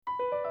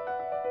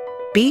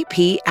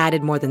BP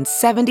added more than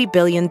 $70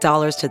 billion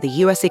to the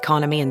U.S.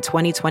 economy in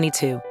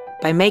 2022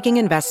 by making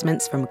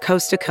investments from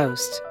coast to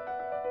coast.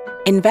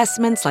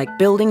 Investments like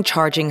building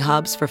charging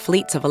hubs for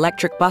fleets of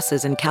electric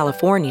buses in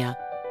California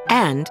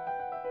and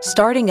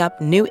starting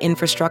up new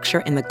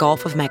infrastructure in the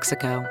Gulf of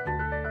Mexico.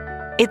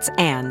 It's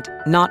and,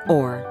 not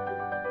or.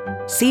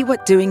 See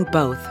what doing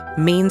both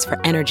means for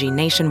energy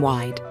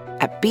nationwide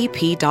at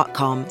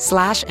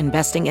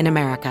bp.com/investing in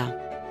America.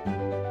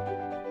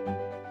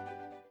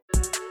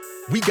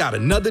 We got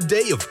another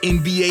day of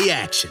NBA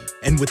action.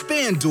 And with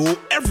FanDuel,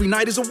 every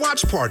night is a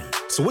watch party.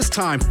 So it's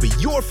time for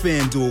your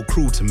FanDuel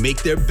crew to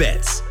make their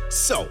bets.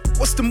 So,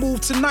 what's the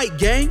move tonight,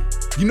 gang?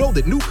 You know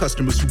that new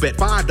customers who bet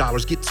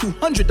 $5 get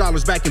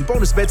 $200 back in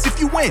bonus bets if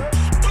you win.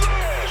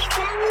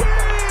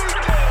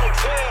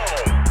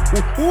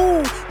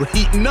 Woohoo! We're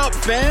heating up,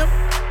 fam.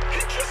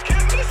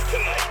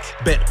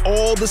 Bet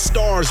all the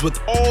stars with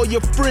all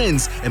your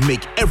friends and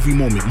make every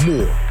moment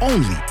more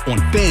only on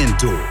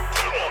FanDuel.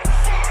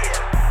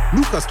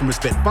 New customers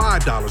bet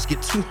 $5, get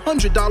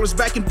 $200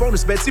 back in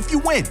bonus bets if you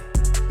win.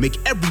 Make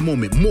every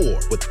moment more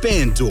with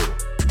FanDuel.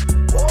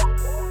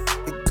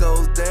 It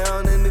goes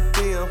down in the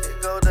DM.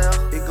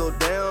 It go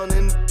down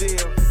in the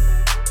DM.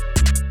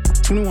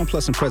 21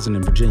 plus and present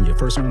in Virginia.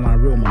 First online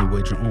real money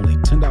wager only.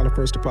 $10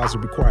 first deposit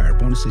required.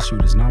 Bonus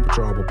issued is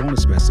non-withdrawable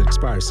bonus vest that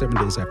expires 7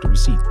 days after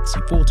receipt. See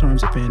full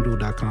terms at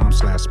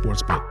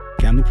FanDuel.com/sportsbook.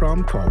 Gambling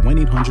problem? Call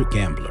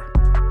 1-800-GAMBLER.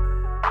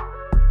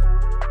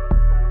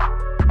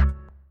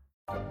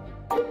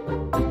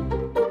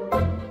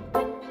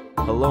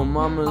 Hello,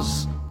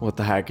 mamas. What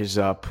the heck is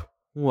up?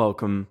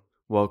 Welcome.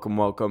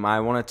 I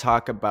want to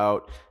talk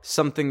about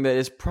something that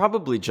is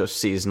probably just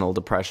seasonal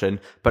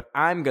depression, but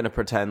I'm going to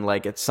pretend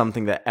like it's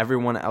something that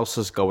everyone else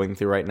is going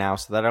through right now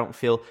so that I don't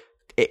feel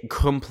it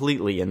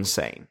completely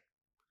insane.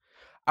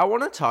 I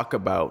want to talk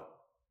about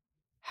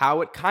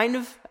how it kind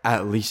of,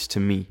 at least to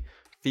me,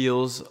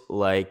 feels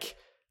like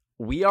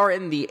we are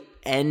in the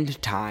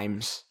end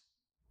times,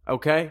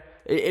 okay?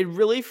 It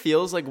really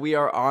feels like we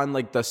are on,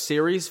 like, the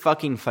series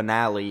fucking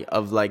finale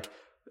of, like,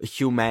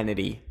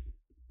 humanity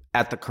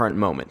at the current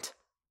moment,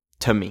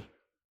 to me.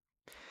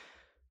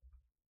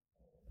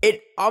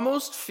 It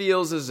almost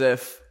feels as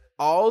if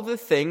all the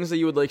things that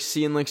you would, like,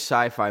 see in, like,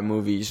 sci-fi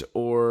movies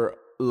or,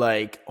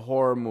 like,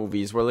 horror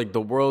movies where, like, the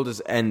world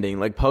is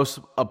ending, like,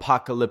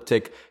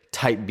 post-apocalyptic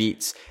type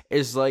beats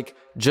is, like,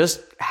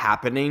 just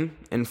happening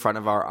in front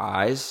of our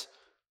eyes.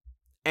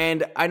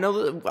 And I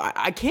know that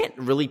I can't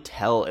really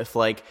tell if,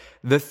 like,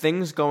 the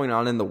things going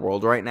on in the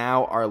world right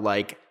now are,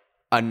 like,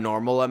 a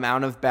normal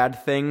amount of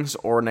bad things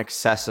or an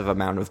excessive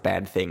amount of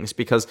bad things,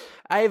 because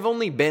I've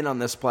only been on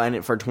this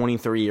planet for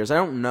 23 years. I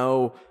don't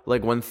know,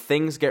 like, when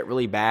things get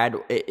really bad,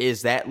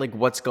 is that, like,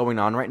 what's going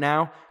on right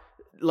now?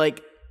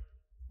 Like,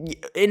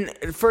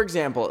 for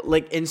example,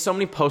 like, in so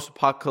many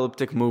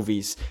post-apocalyptic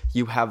movies,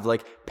 you have,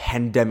 like,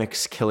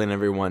 pandemics killing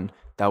everyone.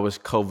 That was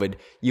COVID.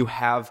 You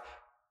have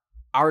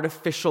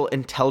artificial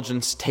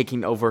intelligence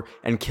taking over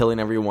and killing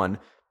everyone.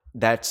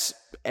 That's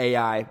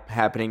AI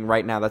happening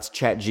right now. That's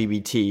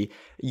ChatGPT.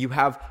 You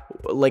have,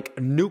 like,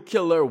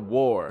 nuclear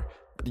war.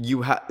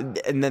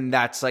 And then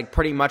that's, like,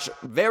 pretty much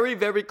very,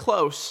 very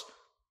close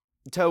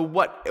to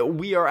what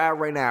we are at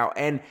right now.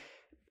 And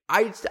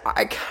I kind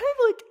of,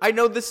 like, I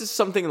know this is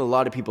something that a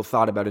lot of people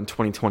thought about in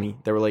 2020.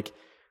 They were like,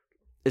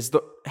 is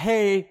the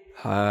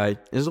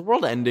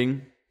world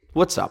ending?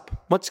 What's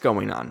up? What's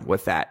going on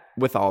with that,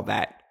 with all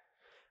that?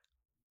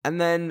 And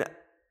then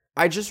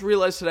I just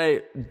realized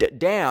today,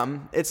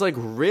 damn, it's, like,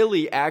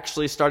 really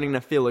actually starting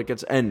to feel like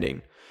it's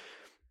ending.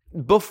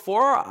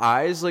 Before our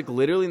eyes, like,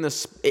 literally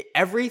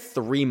every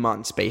 3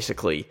 months,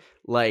 basically,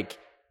 like,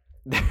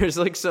 there's,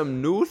 like,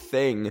 some new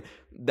thing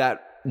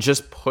that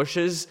just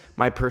pushes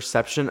my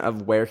perception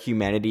of where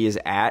humanity is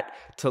at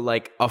to,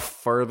 like, a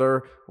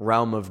further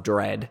realm of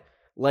dread.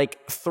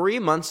 Like, 3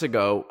 months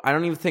ago, I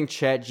don't even think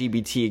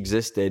ChatGPT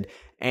existed,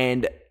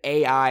 and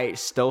AI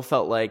still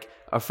felt like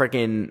a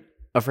freaking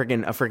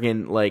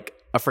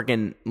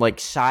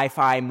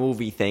sci-fi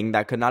movie thing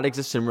that could not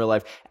exist in real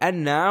life.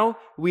 And now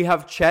we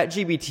have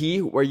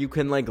ChatGPT where you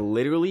can, like,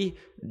 literally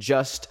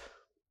just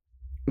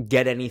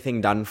get anything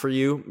done for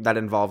you that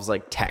involves,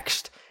 like,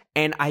 text.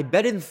 And I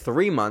bet in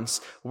 3 months,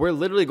 we're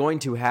literally going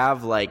to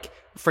have, like,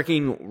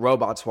 freaking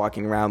robots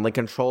walking around, like,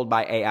 controlled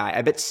by AI.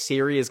 I bet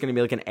Siri is going to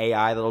be, like, an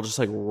AI that'll just,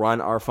 like,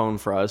 run our phone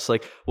for us.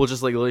 Like, we'll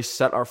just, like, literally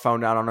set our phone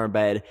down on our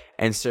bed,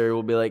 and Siri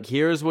will be like,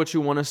 here's what you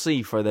want to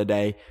see for the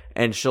day.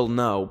 And she'll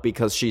know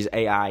because she's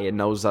AI and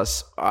knows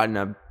us on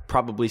a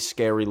probably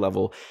scary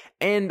level.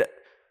 And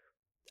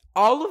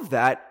all of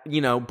that,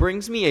 you know,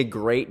 brings me a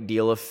great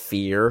deal of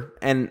fear.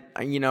 And,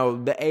 you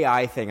know, the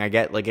AI thing, I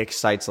get, like,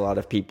 excites a lot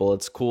of people.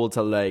 It's cool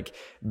to, like,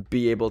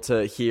 be able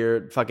to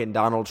hear fucking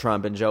Donald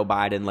Trump and Joe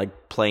Biden,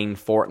 like, playing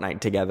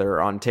Fortnite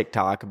together on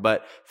TikTok.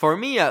 But for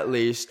me, at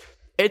least,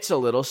 it's a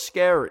little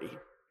scary.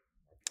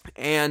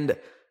 And,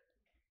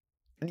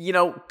 you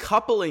know,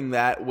 coupling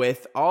that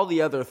with all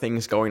the other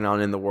things going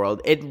on in the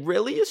world, it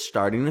really is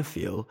starting to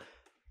feel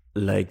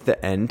like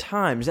the end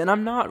times. And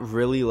I'm not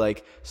really,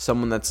 like,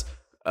 someone that's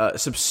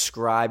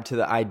subscribe to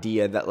the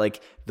idea that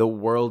like the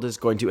world is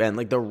going to end,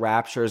 like the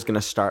rapture is going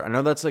to start. I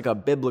know that's like a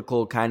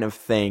biblical kind of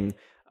thing,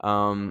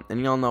 and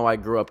y'all know I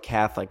grew up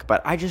Catholic,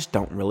 but I just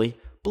don't really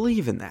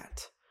believe in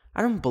that.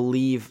 I don't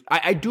believe,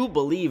 I do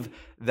believe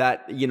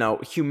that, you know,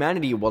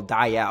 humanity will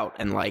die out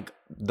and like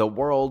the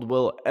world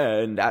will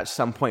end at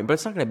some point, but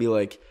it's not going to be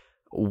like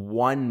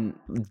one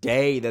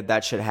day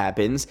that shit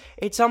happens.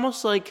 It's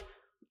almost like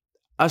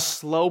a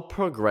slow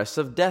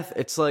progressive death.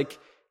 It's like,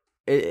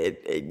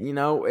 you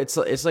know,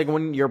 it's like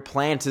when your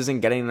plant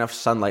isn't getting enough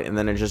sunlight and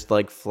then it just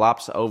like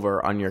flops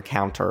over on your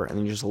counter and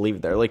you just leave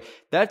it there. Like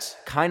that's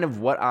kind of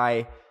what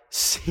I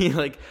see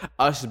like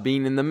us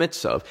being in the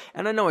midst of.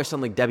 And I know I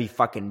sound like Debbie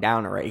fucking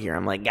Downer right here.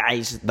 I'm like,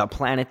 guys, the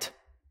planet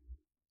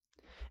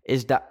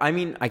is I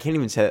mean, I can't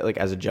even say that like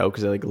as a joke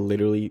because it like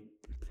literally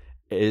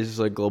is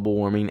like global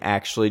warming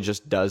actually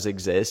just does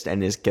exist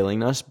and is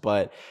killing us.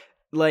 But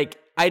like,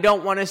 I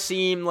don't want to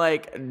seem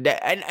like,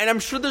 and I'm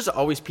sure there's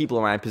always people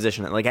in my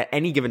position. Like at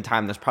any given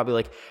time, there's probably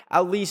like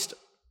at least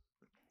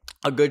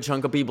a good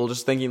chunk of people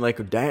just thinking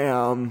like,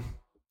 damn,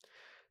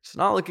 it's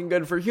not looking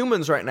good for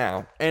humans right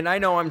now. And I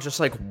know I'm just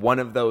like one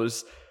of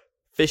those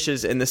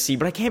fishes in the sea,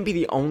 but I can't be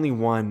the only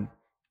one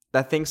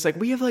that thinks like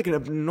we have like an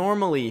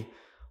abnormally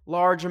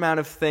large amount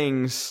of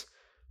things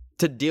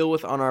to deal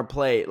with on our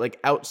plate, like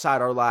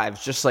outside our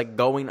lives, just like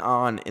going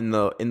on in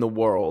the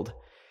world.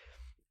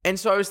 And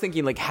so I was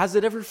thinking, like, has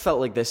it ever felt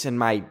like this in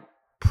my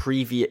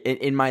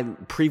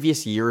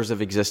previous years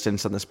of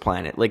existence on this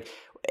planet? Like,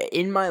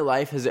 in my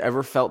life, has it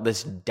ever felt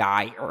this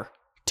dire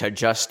to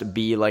just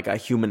be like a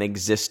human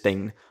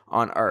existing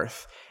on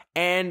Earth?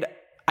 And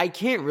I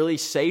can't really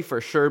say for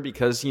sure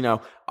because, you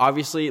know,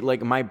 obviously,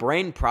 like, my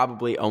brain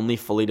probably only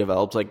fully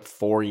developed like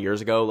 4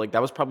 years ago. Like,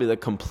 that was probably the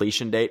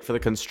completion date for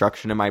the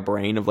construction in my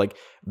brain of like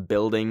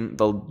building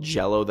the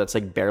jello that's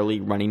like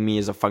barely running me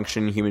as a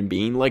functioning human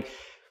being. Like,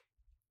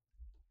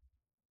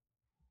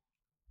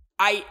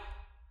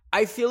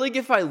 I feel like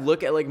if I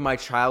look at like my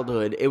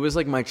childhood, it was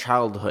like my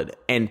childhood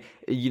and,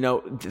 you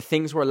know,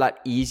 things were a lot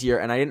easier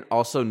and I didn't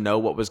also know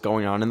what was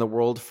going on in the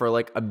world for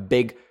like a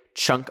big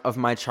chunk of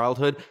my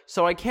childhood.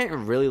 So I can't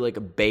really like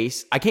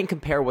I can't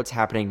compare what's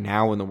happening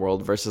now in the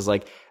world versus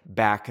like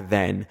back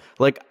then.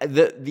 Like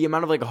the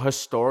amount of like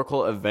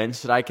historical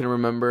events that I can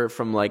remember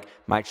from like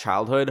my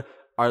childhood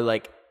are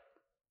like,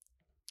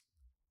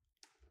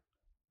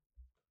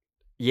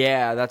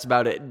 yeah, that's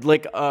about it.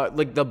 Like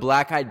the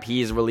Black Eyed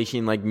Peas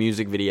releasing like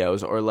music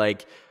videos or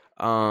like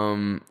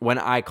when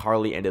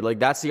iCarly ended. Like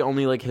that's the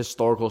only like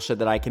historical shit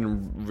that I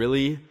can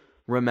really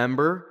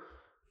remember.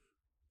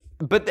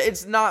 But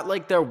it's not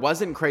like there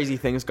wasn't crazy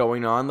things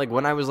going on. Like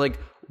when I was like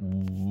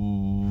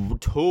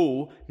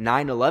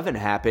 9/11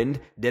 happened,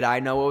 did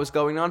I know what was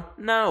going on?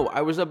 No,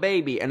 I was a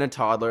baby and a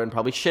toddler and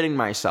probably shitting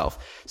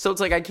myself. So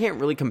it's like I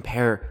can't really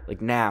compare like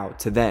now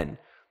to then.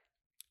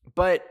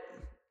 But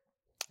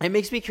it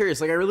makes me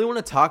curious. Like, I really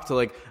want to talk to,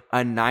 like,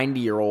 a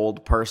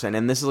 90-year-old person.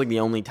 And this is, like,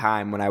 the only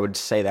time when I would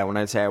say that. When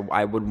I'd say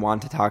I would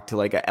want to talk to,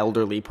 like, an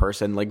elderly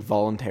person, like,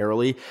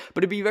 voluntarily.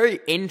 But it'd be very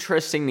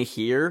interesting to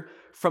hear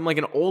from, like,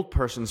 an old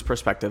person's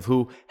perspective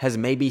who has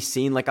maybe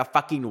seen, like, a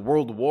fucking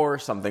world war or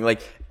something.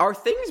 Like, are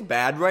things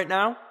bad right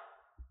now?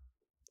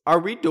 Are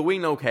we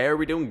doing okay? Are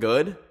we doing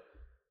good?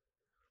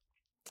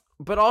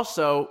 But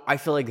also, I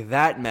feel like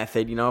that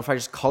method, you know, if I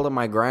just called up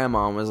my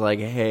grandma and was like,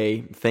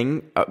 hey,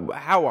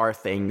 how are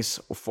things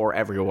for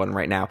everyone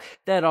right now?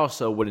 That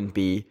also wouldn't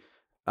be,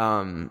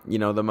 you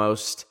know, the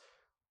most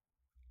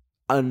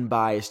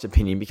unbiased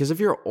opinion. Because if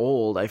you're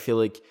old, I feel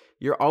like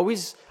you're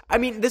always, I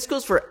mean, this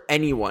goes for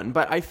anyone,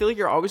 but I feel like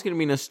you're always going to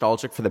be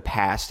nostalgic for the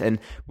past. And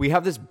we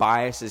have this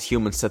bias as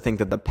humans to think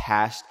that the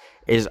past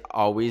is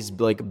always,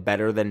 like,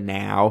 better than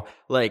now.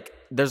 Like,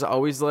 there's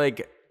always,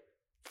 like,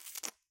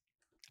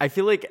 I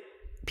feel like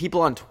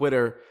people on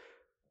Twitter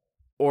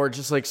or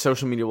just like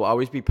social media will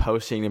always be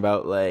posting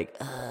about like,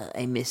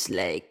 I miss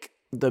like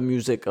the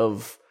music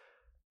of,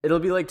 it'll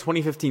be like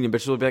 2015 and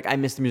bitches will be like, I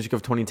miss the music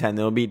of 2010.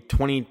 It'll be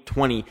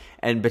 2020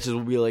 and bitches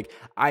will be like,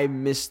 I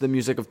miss the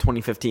music of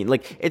 2015.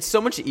 Like it's so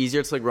much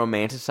easier to like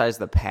romanticize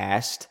the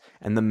past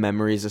and the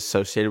memories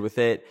associated with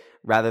it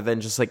rather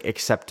than just like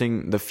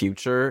accepting the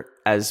future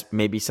as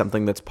maybe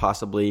something that's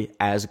possibly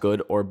as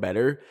good or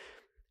better.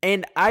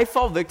 And I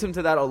fall victim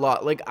to that a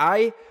lot. Like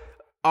I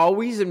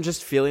always am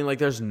just feeling like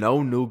there's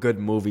no new good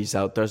movies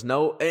out. There's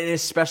no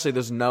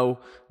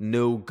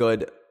new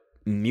good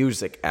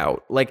music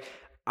out. Like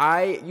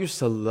I used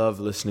to love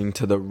listening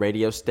to the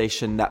radio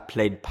station that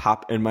played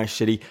pop in my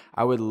city.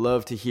 I would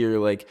love to hear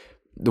like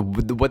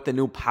what the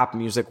new pop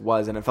music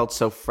was, and it felt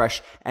so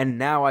fresh. And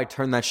now I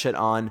turn that shit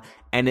on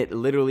and it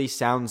literally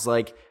sounds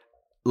like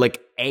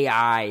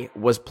AI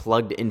was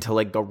plugged into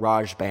like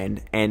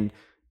GarageBand and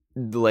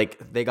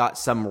like they got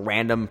some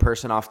random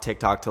person off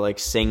TikTok to like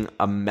sing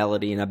a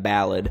melody and a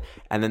ballad,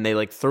 and then they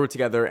like threw it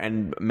together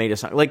and made a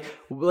song like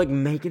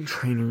Meghan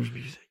Trainor's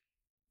music.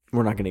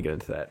 We're not gonna get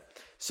into that.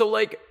 So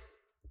like,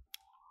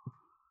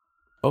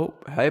 oh,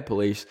 hi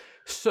police.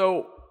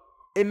 So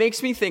it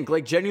makes me think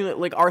like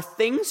genuinely, like are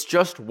things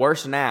just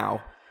worse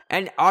now?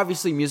 and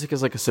obviously music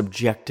is like a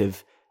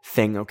subjective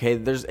thing, okay?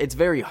 It's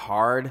very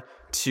hard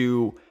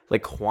to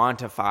like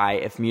quantify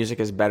if music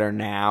is better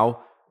now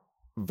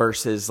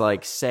versus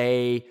like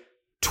say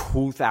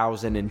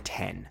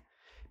 2010.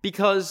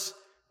 Because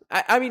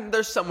I mean,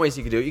 there's some ways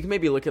you can do it. You can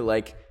maybe look at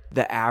like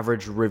the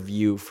average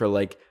review for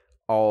like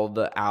all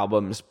the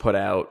albums put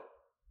out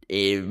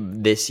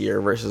this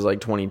year versus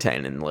like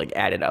 2010 and like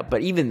add it up.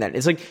 But even then,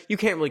 it's like you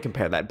can't really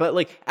compare that. But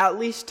like at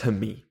least to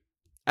me,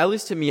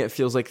 it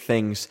feels like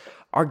things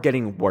are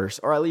getting worse,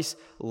 or at least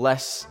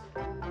less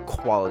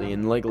quality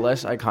and like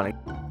less iconic.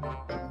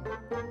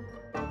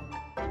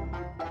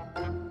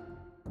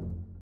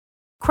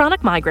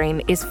 Chronic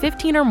migraine is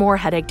 15 or more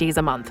headache days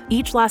a month,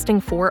 each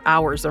lasting 4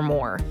 hours or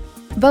more.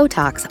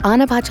 Botox,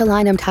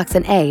 onabotulinum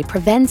toxin A,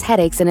 prevents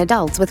headaches in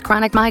adults with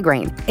chronic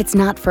migraine. It's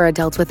not for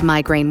adults with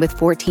migraine with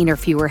 14 or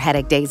fewer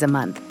headache days a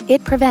month.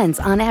 It prevents,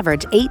 on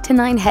average, 8 to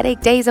 9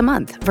 headache days a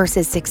month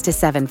versus 6 to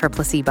 7 for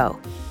placebo.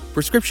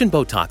 Prescription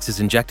Botox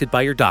is injected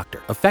by your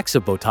doctor. Effects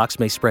of Botox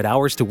may spread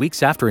hours to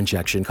weeks after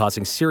injection,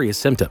 causing serious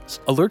symptoms.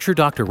 Alert your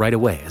doctor right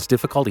away, as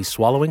difficulty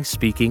swallowing,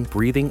 speaking,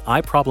 breathing,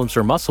 eye problems,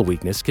 or muscle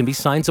weakness can be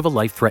signs of a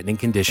life-threatening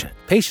condition.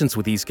 Patients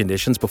with these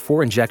conditions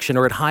before injection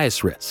are at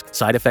highest risk.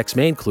 Side effects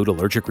may include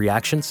allergic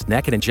reactions,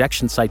 neck and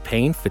injection site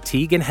pain,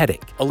 fatigue, and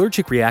headache.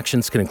 Allergic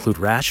reactions can include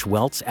rash,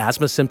 welts,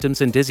 asthma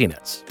symptoms, and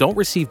dizziness. Don't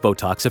receive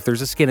Botox if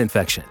there's a skin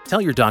infection.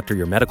 Tell your doctor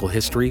your medical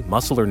history,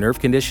 muscle or nerve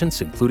conditions,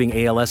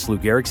 including ALS, Lou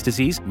Gehrig's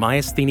disease,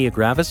 myasthenia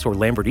gravis or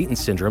Lambert-Eaton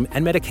syndrome,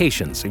 and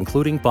medications,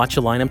 including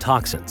botulinum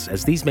toxins,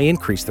 as these may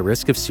increase the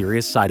risk of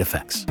serious side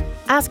effects.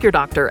 Ask your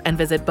doctor and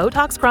visit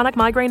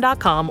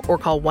BotoxChronicMigraine.com or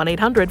call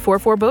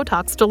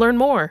 1-800-44-BOTOX to learn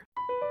more.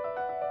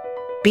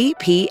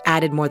 BP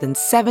added more than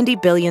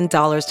 $70 billion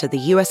to the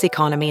U.S.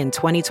 economy in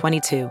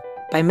 2022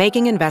 by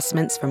making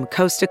investments from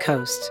coast to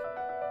coast.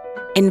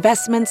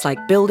 Investments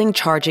like building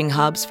charging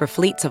hubs for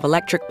fleets of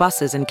electric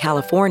buses in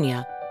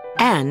California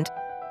and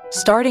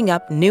starting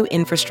up new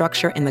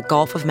infrastructure in the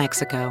Gulf of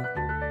Mexico.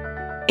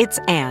 It's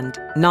and,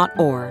 not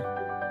or.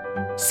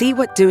 See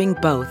what doing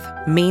both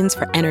means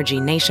for energy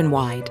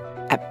nationwide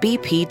at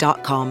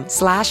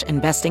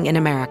bp.com/investing in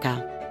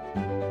America.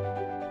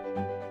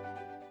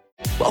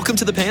 Welcome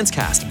to the Pants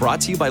Cast,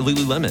 brought to you by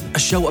Lululemon, a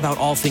show about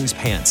all things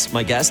pants.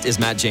 My guest is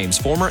Matt James,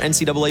 former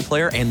NCAA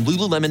player and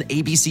Lululemon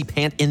ABC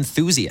pant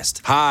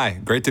enthusiast. Hi,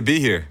 great to be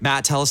here.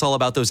 Matt, tell us all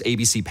about those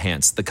ABC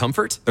pants. The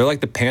comfort? They're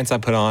like the pants I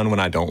put on when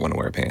I don't want to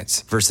wear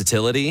pants.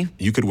 Versatility?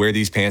 You could wear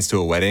these pants to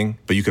a wedding,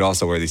 but you could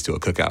also wear these to a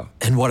cookout.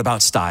 And what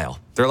about style?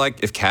 They're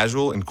like if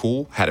casual and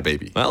cool had a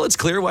baby. Well, it's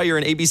clear why you're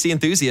an ABC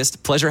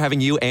enthusiast. Pleasure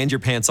having you and your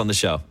pants on the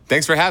show.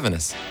 Thanks for having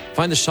us.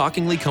 Find the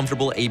shockingly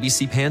comfortable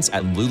ABC pants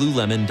at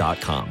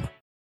Lululemon.com.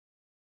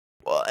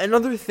 Well,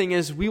 another thing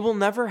is we will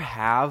never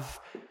have.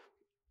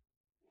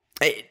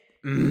 I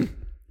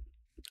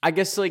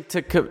guess like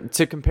to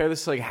compare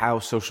this to like how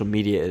social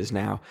media is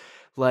now,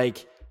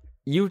 like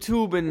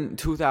YouTube in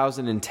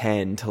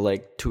 2010 to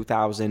like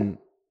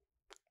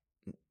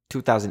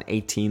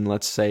 2018,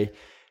 let's say,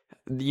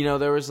 you know,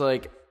 there was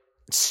like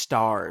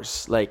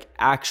stars, like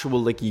actual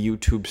like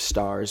YouTube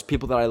stars,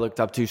 people that I looked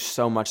up to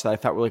so much that I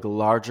thought were like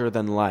larger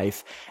than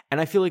life.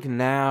 And I feel like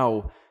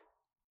now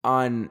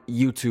on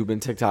YouTube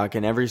and TikTok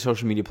and every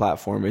social media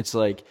platform, it's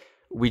like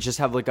we just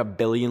have like a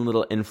billion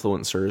little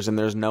influencers and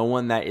there's no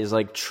one that is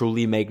like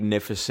truly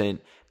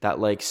magnificent that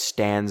like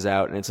stands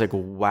out. And it's like,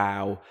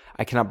 wow,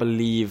 I cannot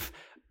believe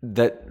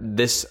that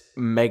this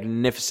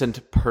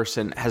magnificent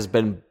person has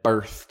been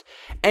birthed.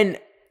 And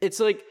it's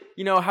like,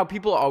 you know, how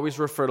people always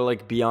refer to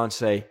like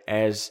Beyonce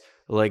as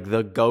like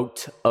the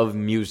GOAT of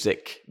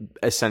music,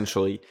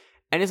 essentially.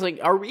 And it's like,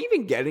 are we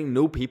even getting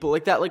new people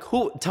like that? Like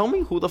tell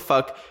me who the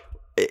fuck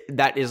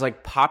that is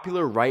like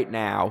popular right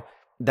now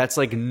that's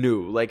like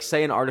new, like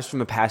say an artist from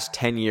the past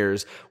 10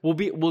 years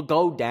will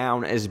go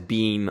down as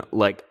being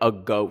like a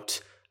GOAT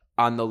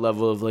on the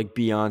level of like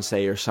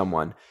Beyonce or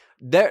someone.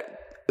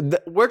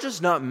 We're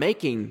just not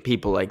making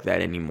people like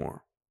that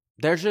anymore.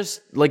 They're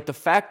just like the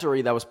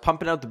factory that was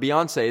pumping out the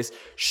Beyoncés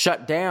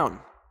shut down.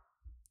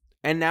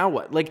 And now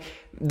what? Like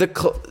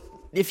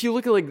if you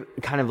look at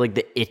like kind of like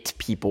the it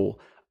people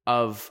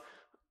of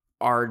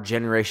our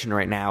generation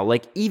right now,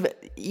 like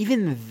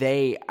even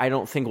they, I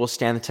don't think will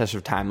stand the test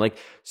of time. Like,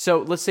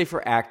 so let's say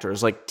for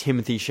actors, like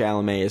Timothée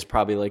Chalamet is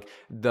probably like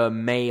the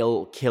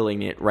male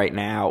killing it right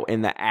now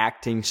in the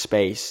acting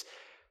space.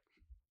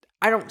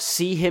 I don't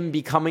see him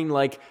becoming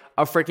like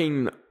a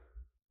freaking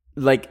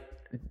like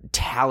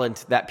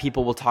talent that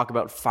people will talk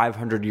about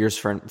 500 years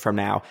from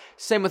now.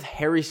 Same with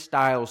Harry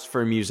Styles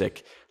for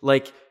music.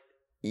 Like,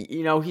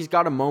 you know, he's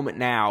got a moment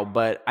now,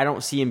 but I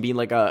don't see him being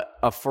like a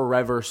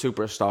forever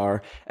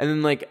superstar. And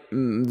then like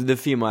the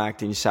female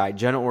acting side,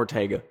 Jenna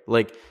Ortega,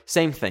 like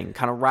same thing,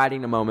 kind of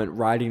riding a moment,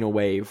 riding a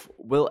wave.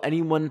 Will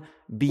anyone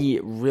be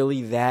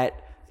really that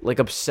like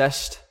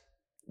obsessed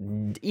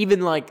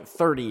even like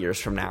 30 years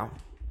from now?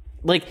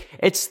 Like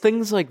it's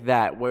things like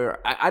that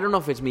where I don't know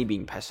if it's me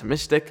being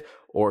pessimistic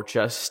or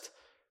just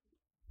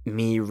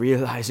me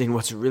realizing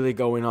what's really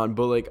going on,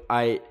 but like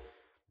I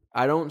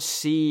don't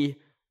see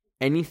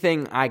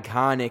anything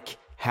iconic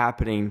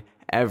happening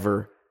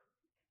ever.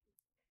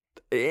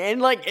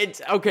 And like,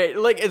 it's okay,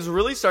 like, it's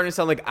really starting to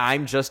sound like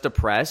I'm just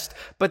depressed,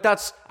 but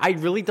I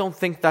really don't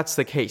think that's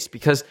the case,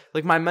 because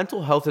like my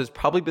mental health has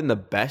probably been the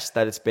best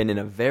that it's been in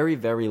a very,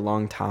 very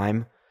long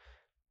time.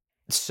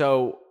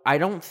 So I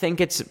don't think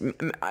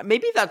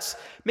maybe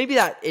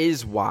that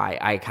is why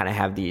I kind of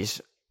have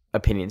these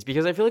opinions,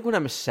 because I feel like when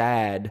I'm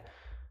sad,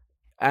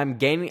 I'm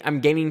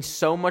gaining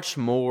so much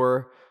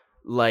more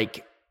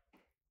like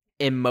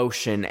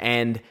emotion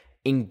and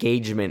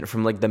engagement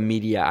from like the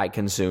media I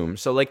consume.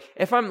 So like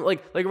if I'm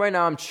like right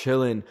now I'm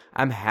chilling,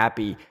 I'm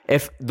happy.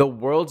 If the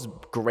world's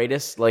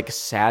greatest like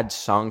sad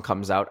song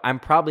comes out, I'm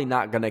probably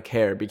not gonna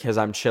care because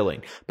I'm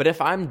chilling. But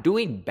if I'm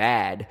doing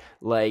bad,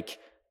 like,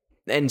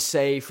 and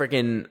say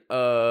freaking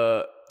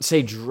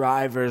say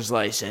Driver's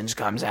License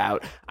comes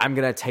out, I'm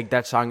gonna take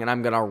that song and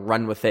I'm gonna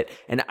run with it,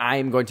 and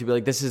I'm going to be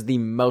like, this is the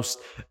most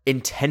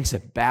intense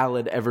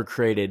ballad ever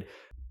created.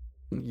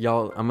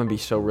 Y'all, I'm gonna be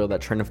so real,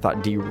 that train of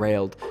thought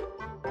derailed.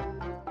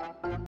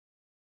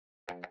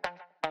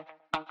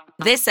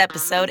 This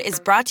episode is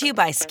brought to you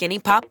by Skinny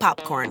Pop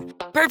Popcorn.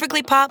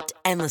 Perfectly popped,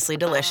 endlessly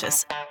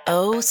delicious.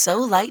 Oh, so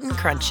light and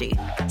crunchy.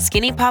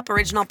 Skinny Pop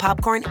Original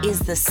Popcorn is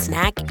the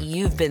snack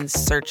you've been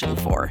searching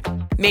for.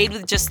 Made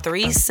with just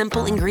 3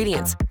 simple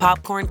ingredients: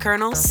 popcorn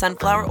kernels,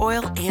 sunflower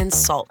oil, and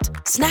salt.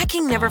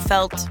 Snacking never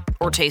felt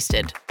or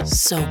tasted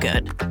so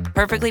good.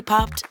 Perfectly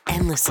popped,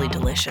 endlessly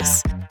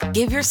delicious.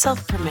 Give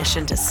yourself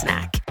permission to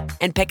snack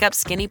and pick up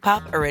Skinny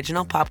Pop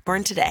Original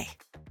Popcorn today.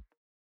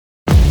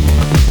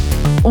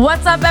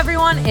 What's up,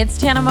 everyone? It's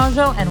Tana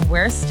Mojo, and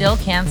we're still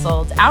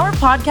canceled. Our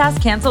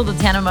podcast, Canceled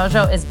with Tana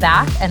Mojo, is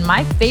back, and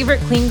my favorite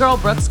clean girl,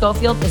 Brooke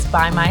Schofield, is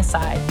by my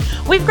side.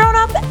 We've grown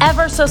up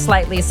ever so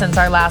slightly since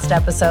our last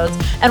episodes,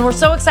 and we're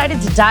so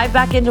excited to dive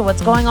back into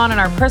what's going on in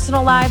our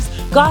personal lives,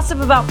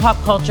 gossip about pop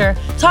culture,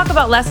 talk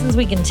about lessons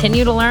we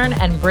continue to learn,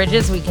 and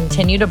bridges we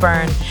continue to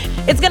burn.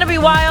 It's going to be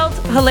wild,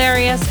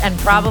 hilarious, and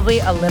probably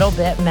a little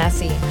bit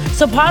messy.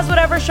 So pause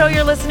whatever show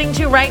you're listening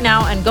to right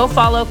now and go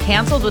follow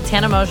Canceled with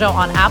Tana Mojo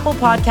on Apple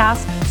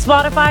Podcasts,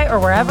 Spotify, or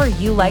wherever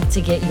you like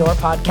to get your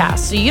podcasts,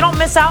 so you don't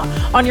miss out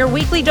on your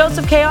weekly dose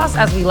of chaos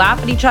as we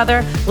laugh at each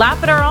other,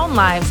 laugh at our own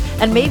lives,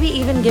 and maybe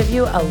even give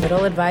you a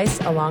little advice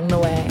along the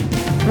way.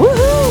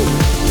 Woohoo!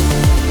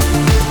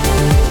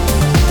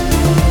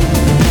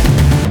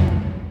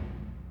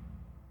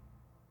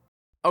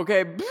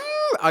 Okay,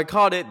 I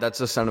caught it. That's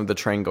the sound of the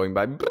train going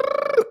by.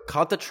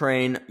 Caught the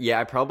train. Yeah,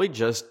 I probably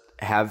just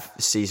have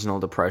seasonal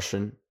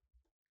depression.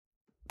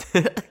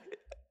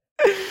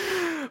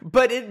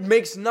 But it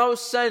makes no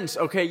sense.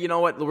 Okay, you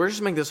know what? We're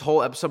just making this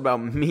whole episode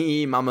about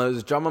me,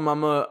 mama's drama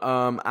mama.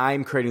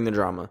 I'm creating the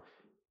drama.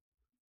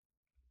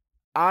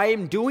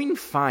 I'm doing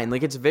fine.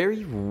 Like, it's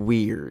very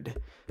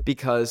weird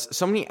because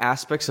so many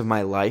aspects of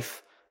my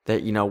life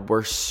that, you know,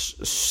 we're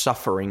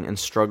suffering and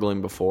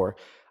struggling before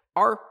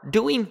are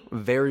doing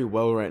very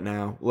well right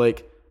now.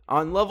 Like,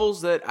 on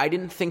levels that I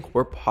didn't think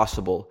were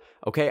possible.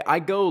 Okay, I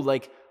go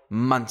like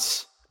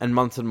months and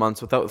months and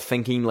months without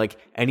thinking like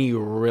any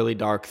really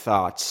dark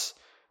thoughts.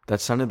 That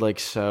sounded like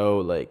so,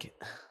 like,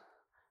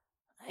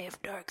 I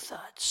have dark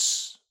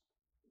thoughts.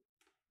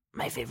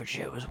 My favorite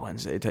show is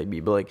Wednesday type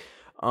beat, but like,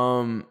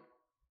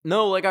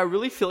 no, like, I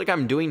really feel like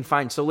I'm doing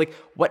fine. So, like,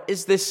 what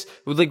is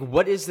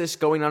this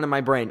going on in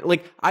my brain?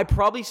 Like, I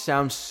probably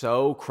sound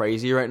so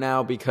crazy right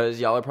now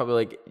because y'all are probably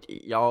like,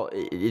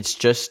 it's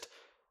just,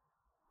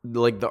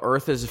 like, the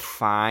earth is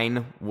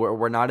fine.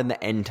 We're not in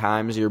the end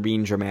times. You're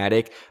being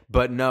dramatic.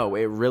 But no,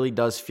 it really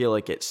does feel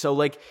like it. So,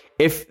 like,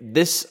 if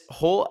this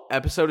whole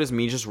episode is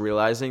me just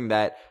realizing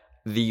that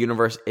the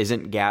universe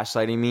isn't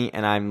gaslighting me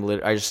and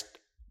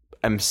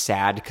I'm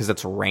sad because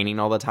it's raining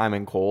all the time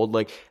and cold,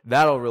 like,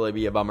 that'll really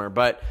be a bummer.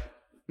 But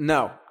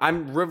no,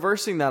 I'm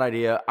reversing that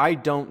idea. I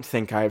don't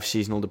think I have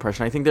seasonal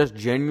depression. I think there's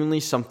genuinely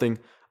something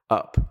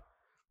up.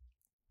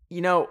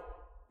 You know,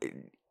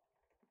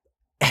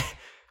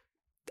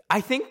 I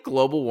think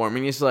global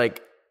warming is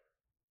like,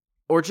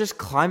 or just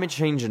climate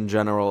change in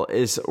general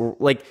is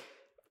like,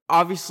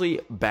 obviously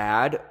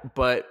bad,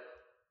 but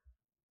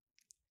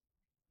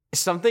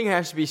something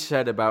has to be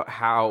said about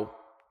how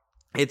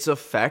its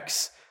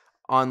effects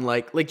on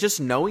like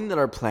just knowing that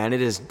our planet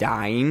is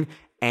dying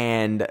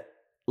and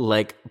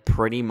like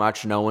pretty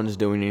much no one's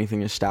doing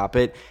anything to stop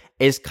it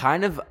is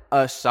kind of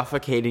a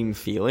suffocating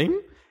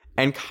feeling,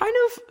 and kind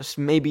of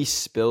maybe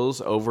spills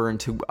over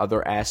into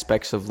other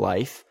aspects of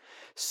life.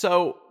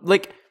 So,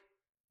 like,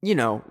 you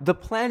know, the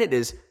planet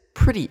is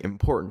pretty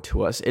important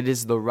to us. It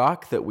is the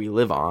rock that we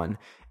live on,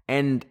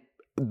 and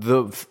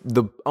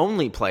the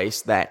only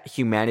place that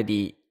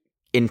humanity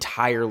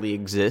entirely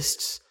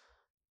exists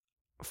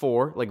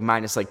for, like,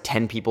 minus like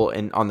 10 people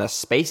on the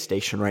space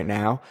station right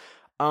now.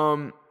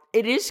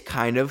 It is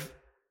kind of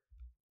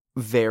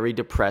very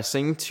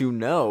depressing to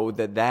know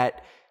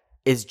that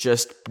is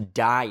just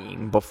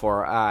dying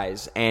before our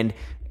eyes. And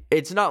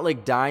it's not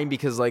like dying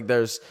because like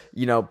there's,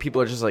 you know,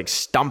 people are just like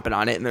stomping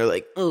on it and they're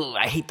like, oh,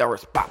 I hate the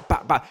earth. Bah,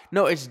 bah, bah.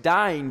 No, it's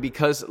dying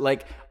because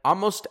like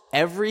almost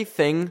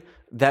everything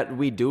that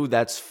we do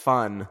that's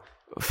fun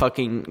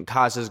fucking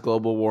causes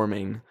global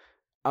warming.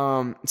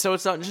 So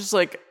it's not just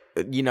like,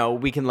 you know,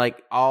 we can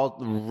like all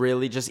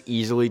really just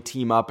easily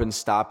team up and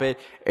stop it.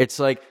 It's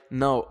like,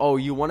 no, oh,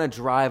 you want to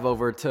drive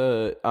over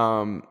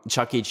to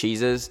Chuck E.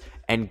 Cheese's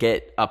and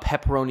get a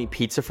pepperoni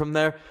pizza from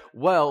there?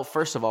 Well,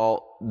 first of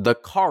all, the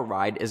car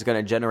ride is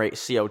going to generate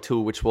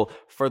CO2, which will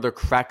further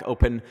crack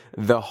open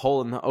the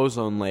hole in the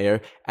ozone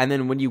layer. And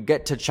then when you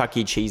get to Chuck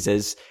E.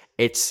 Cheese's,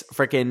 it's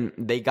freaking,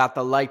 they got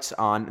the lights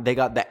on, they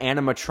got the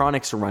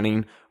animatronics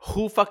running.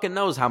 Who fucking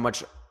knows how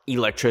much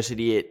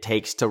electricity it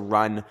takes to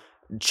run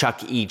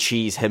Chuck E.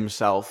 Cheese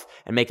himself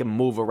and make him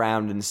move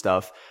around and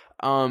stuff.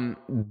 Boom,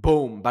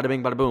 bada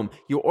bing, bada boom.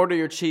 You order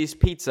your cheese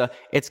pizza,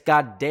 it's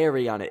got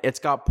dairy on it, it's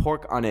got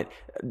pork on it.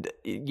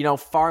 You know,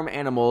 farm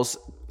animals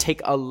take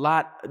a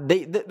lot.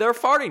 They're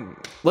farting.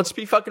 Let's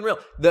be fucking real.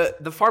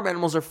 The farm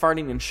animals are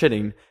farting and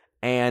shitting,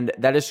 and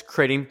that is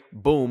creating,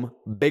 boom,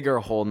 bigger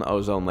hole in the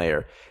ozone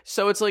layer.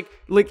 So it's like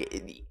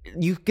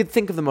you could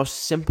think of the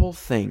most simple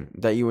thing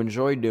that you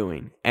enjoy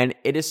doing, and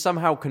it is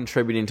somehow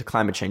contributing to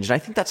climate change. And I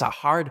think that's a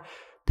hard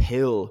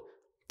pill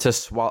to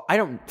swallow. I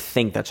don't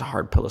think that's a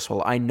hard pill to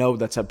swallow. I know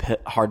that's a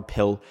hard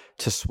pill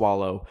to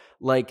swallow.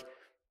 Like,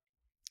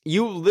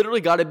 you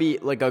literally got to be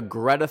like a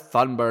Greta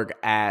Thunberg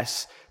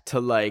ass to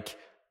like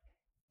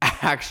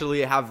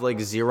actually have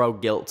like zero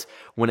guilt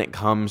when it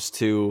comes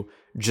to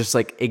just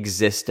like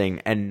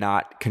existing and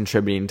not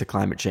contributing to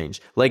climate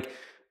change. Like,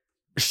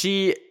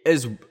 she's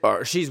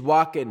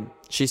walking,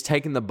 she's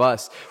taking the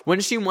bus. When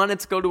she wanted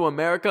to go to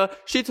America,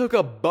 she took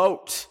a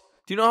boat.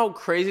 Do you know how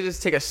crazy it is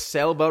to take a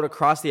sailboat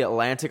across the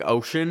Atlantic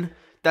Ocean?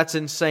 That's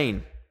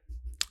insane.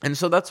 And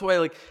so that's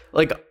why,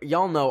 like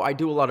y'all know, I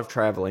do a lot of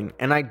traveling,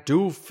 and I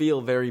do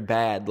feel very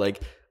bad, like,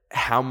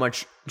 how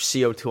much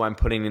CO2 I'm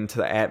putting into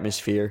the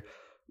atmosphere,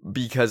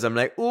 because I'm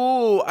like,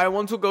 ooh, I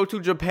want to go to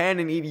Japan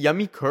and eat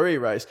yummy curry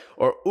rice,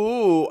 or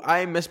ooh,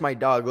 I miss my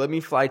dog, let me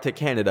fly to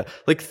Canada.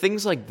 Like,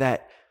 things like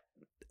that.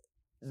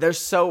 They're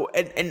so,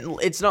 and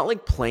it's not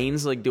like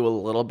planes like do a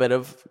little bit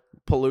of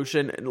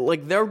pollution,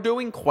 like they're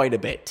doing quite a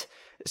bit.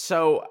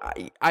 So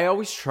I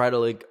always try to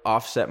like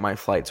offset my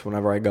flights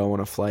whenever I go on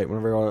a flight,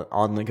 whenever I go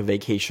on like a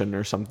vacation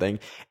or something.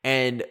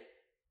 And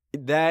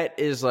that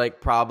is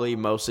like probably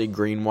mostly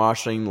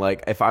greenwashing.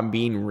 Like, if I'm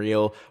being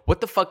real,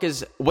 what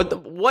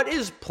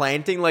is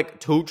planting like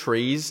 2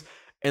 trees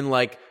in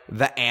like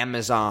the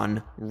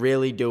Amazon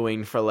really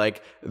doing for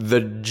like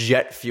the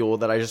jet fuel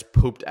that I just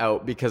pooped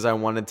out because I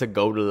wanted to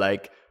go to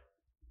like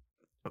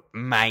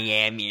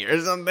Miami or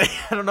something?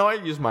 I don't know. I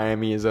use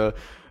Miami as a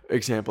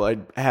example. I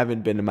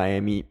haven't been to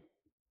Miami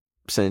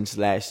since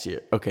last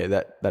year. Okay,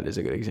 that is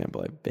a good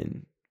example. I've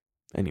been,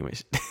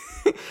 anyways.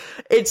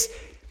 It's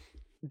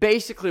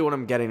basically what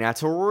I'm getting at.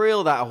 To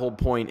reel that whole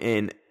point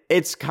in,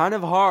 it's kind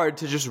of hard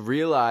to just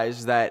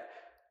realize that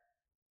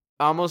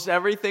almost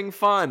everything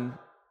fun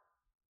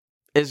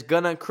is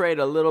gonna create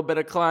a little bit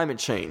of climate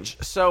change.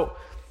 So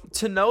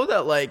to know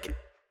that like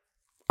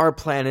our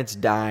planet's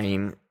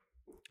dying,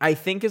 I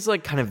think is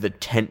like kind of the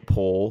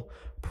tentpole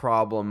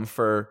problem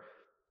for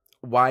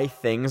why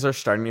things are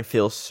starting to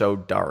feel so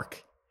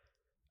dark.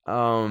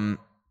 And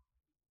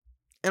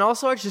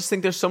also I just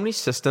think there's so many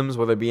systems,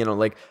 whether it be in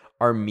like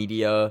our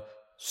media,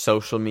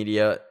 social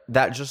media,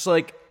 that just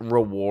like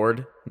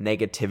reward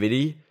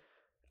negativity.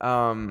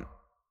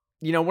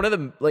 You know, one of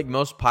the like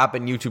most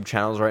poppin' YouTube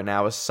channels right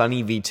now is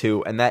Sunny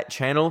V2, and that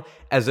channel,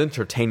 as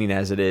entertaining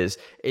as it is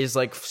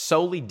like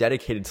solely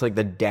dedicated to like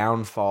the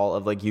downfall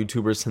of like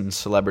YouTubers and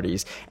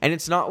celebrities. And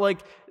it's not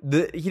like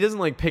he doesn't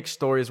like pick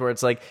stories where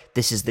it's like,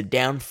 this is the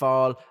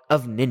downfall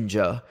of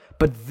Ninja.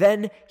 But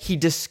then he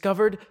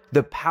discovered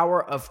the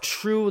power of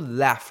true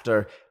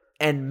laughter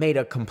and made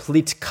a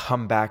complete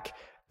comeback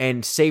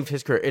and saved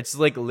his career. It's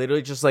like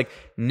literally just like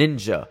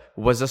Ninja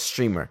was a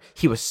streamer.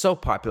 He was so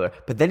popular,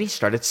 but then he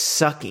started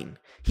sucking.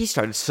 He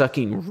started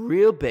sucking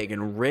real big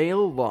and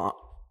real long.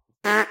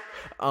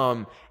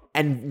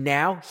 And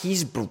now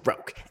he's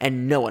broke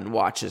and no one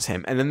watches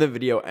him. And then the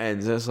video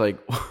ends and it's like,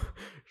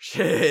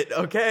 shit,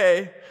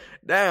 okay,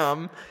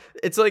 damn.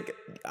 It's like,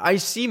 I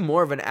see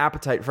more of an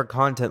appetite for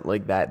content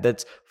like that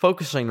that's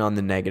focusing on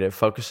the negative,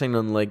 focusing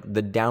on like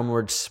the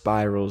downward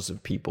spirals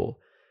of people.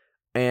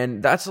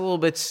 And that's a little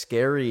bit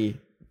scary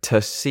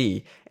to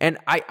see. And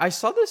I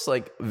saw this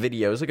like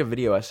video, it was like a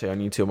video essay on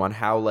YouTube on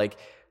how like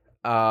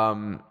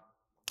the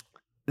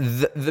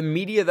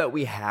media that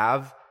we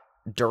have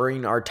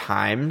during our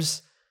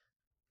times,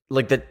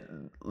 like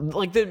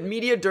the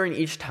media during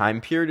each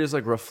time period is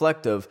like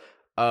reflective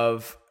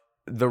of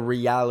the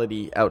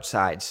reality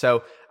outside.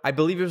 So I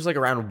believe it was like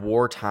around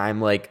wartime,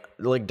 like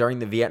during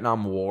the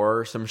Vietnam War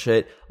or some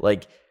shit,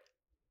 like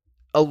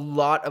a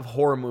lot of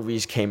horror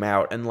movies came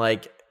out, and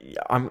like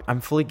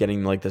I'm fully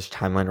getting like this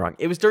timeline wrong.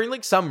 It was during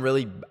like some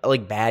really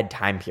like bad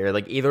time period,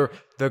 like either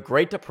the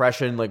Great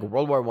Depression, like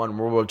World War I, World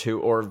War II,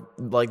 or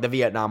like the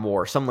Vietnam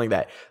War, something like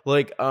that.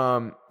 Like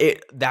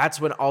that's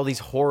when all these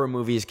horror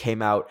movies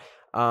came out.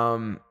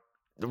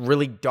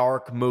 really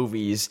dark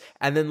movies,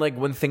 and then like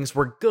when things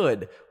were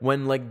good,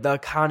 when like the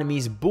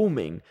economy's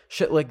booming,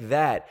 shit like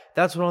that,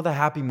 that's when all the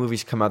happy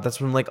movies come out. That's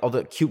when like all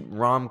the cute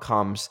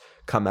rom-coms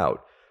come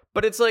out.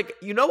 But it's like,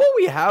 you know what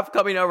we have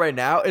coming out right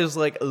now is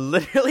like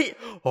literally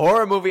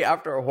horror movie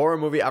after horror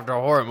movie after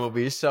horror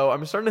movie. So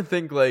I'm starting to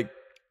think like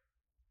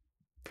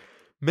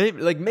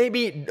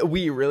maybe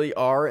we really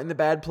are in the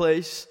bad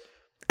place.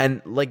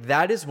 And like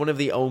that is one of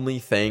the only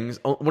signs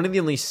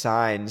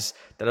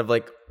that have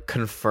like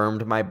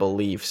confirmed my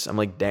beliefs. I'm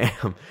like,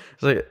 damn,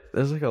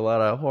 there's like a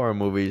lot of horror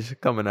movies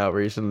coming out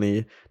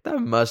recently.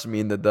 That must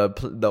mean that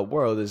the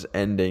world is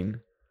ending.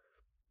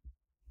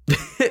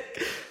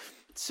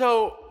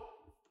 So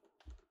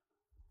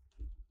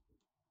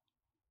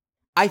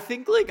I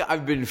think like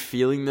I've been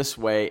feeling this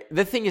way.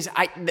 The thing is,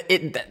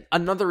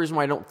 another reason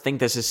why I don't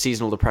think this is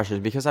seasonal depression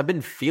is because I've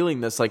been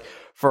feeling this like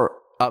for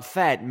a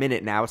fat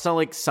minute now. It's not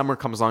like summer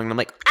comes along and I'm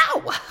like,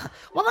 ow,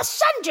 well the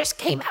sun just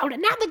came out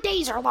and now the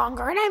days are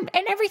longer and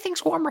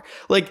everything's warmer.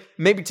 Like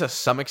maybe to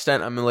some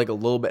extent I'm like a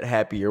little bit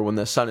happier when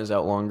the sun is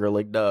out longer,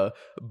 like duh.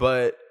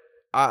 But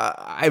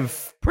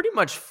I've pretty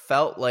much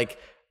felt like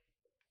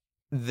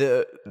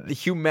the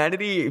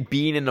humanity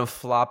being in a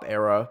flop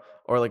era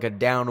or like a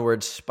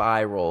downward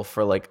spiral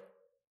for like,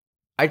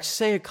 I'd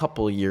say a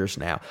couple years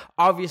now.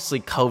 Obviously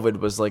COVID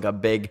was like a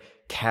big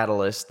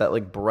catalyst that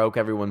like broke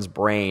everyone's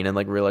brain and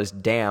like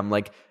realized, damn,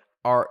 like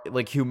our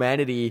like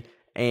humanity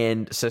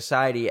and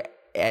society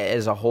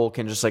as a whole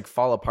can just like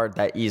fall apart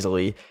that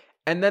easily.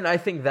 And then I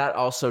think that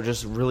also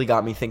just really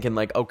got me thinking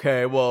like,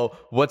 okay, well,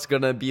 what's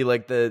gonna be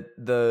like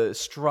the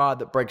straw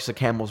that breaks the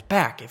camel's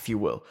back, if you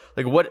will?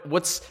 Like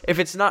what's if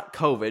it's not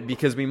COVID,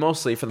 because we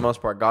mostly for the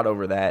most part got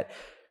over that,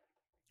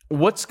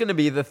 what's gonna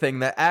be the thing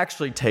that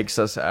actually takes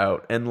us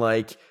out and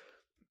like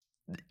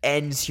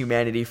ends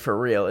humanity for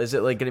real? Is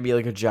it like going to be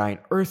like a giant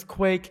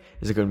earthquake?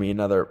 Is it going to be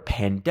another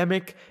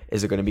pandemic?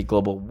 Is it going to be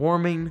global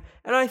warming?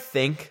 And I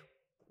think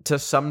to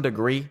some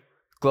degree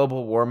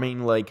global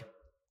warming like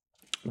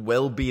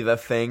will be the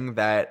thing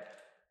that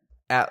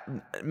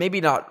maybe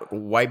not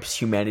wipes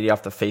humanity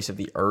off the face of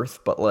the earth,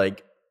 but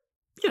like,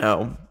 you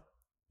know,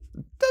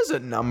 does a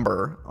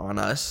number on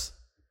us.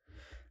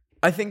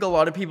 I think a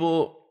lot of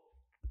people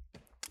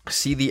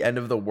see the end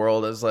of the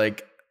world as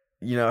like,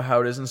 you know how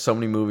it is in so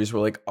many movies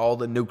where like all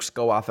the nukes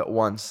go off at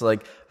once.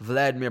 Like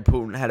Vladimir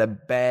Putin had a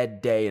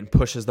bad day and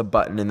pushes the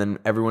button and then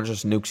everyone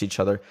just nukes each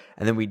other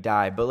and then we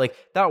die. But like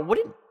that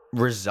wouldn't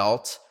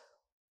result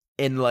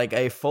in like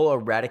a full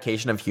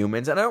eradication of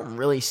humans. And I don't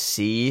really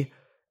see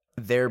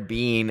there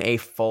being a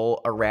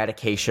full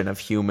eradication of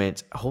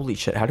humans. Holy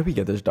shit, how did we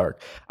get this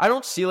dark? I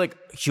don't see like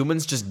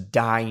humans just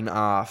dying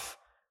off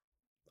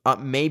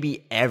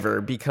maybe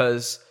ever,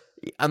 because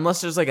unless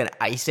there's like an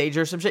ice age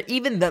or some shit,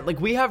 even then, like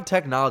we have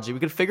technology, we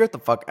could figure it the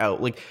fuck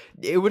out. Like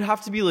it would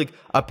have to be like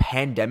a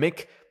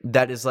pandemic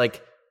that is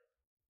like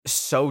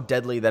so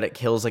deadly that it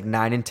kills like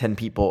 9 in 10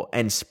 people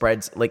and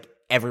spreads like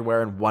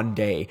everywhere in one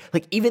day.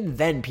 Like even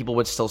then people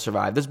would still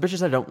survive. There's bitches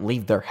that don't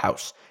leave their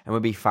house and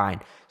would be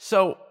fine.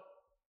 So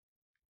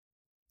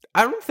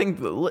I don't think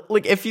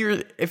like if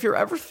you're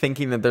ever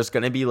thinking that there's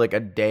going to be like a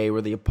day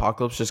where the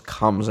apocalypse just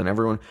comes and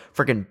everyone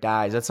freaking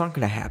dies, that's not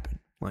going to happen.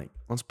 Like,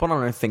 let's put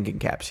on our thinking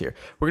caps here.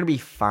 We're going to be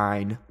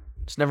fine.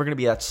 It's never going to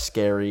be that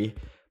scary.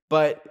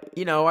 But,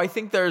 you know, I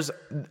think there's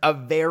a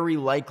very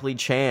likely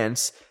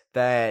chance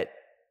that,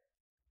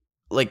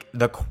 like,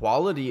 the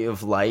quality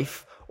of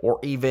life or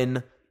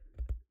even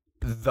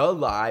the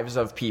lives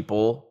of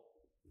people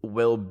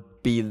will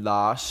be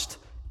lost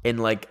in,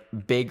 like,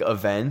 big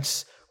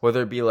events.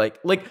 Whether it be, like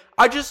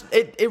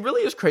it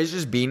really is crazy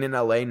just being in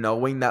LA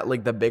knowing that,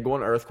 like, the big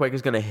one earthquake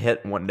is going to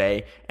hit one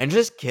day and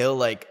just kill,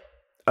 like,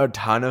 a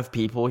ton of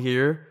people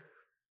here,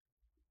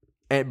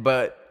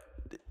 but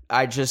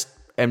I just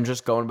am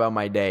just going about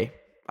my day.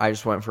 I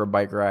just went for a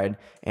bike ride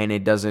and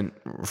it doesn't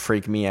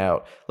freak me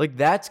out. Like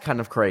that's kind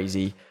of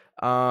crazy.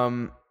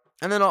 And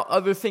then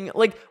other thing,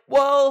 like,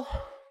 well,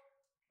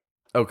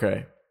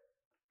 okay,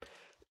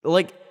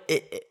 like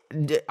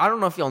I don't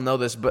know if y'all know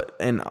this, but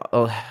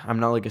I'm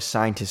not like a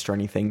scientist or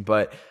anything,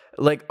 but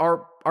like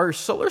our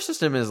solar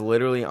system is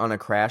literally on a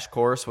crash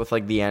course with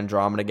like the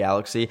Andromeda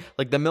galaxy,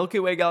 like the Milky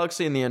Way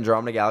galaxy and the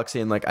Andromeda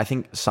galaxy, and like I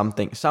think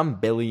some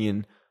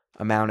billion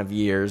amount of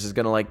years is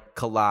gonna like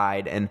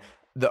collide, and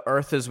the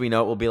Earth as we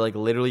know it will be like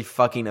literally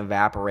fucking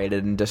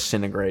evaporated and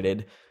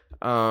disintegrated.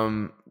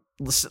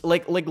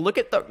 Like look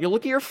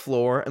at your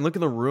floor and look at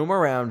the room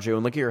around you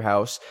and look at your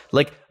house.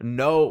 Like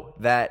know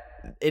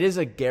that it is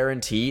a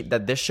guarantee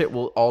that this shit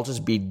will all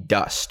just be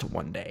dust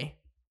one day.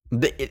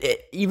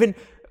 Even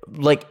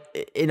like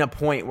in a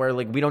point where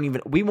like we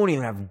won't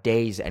even have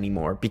days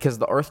anymore, because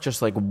the Earth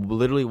just like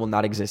literally will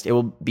not exist. It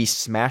will be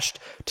smashed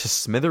to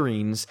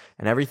smithereens,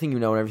 and everything you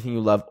know and everything you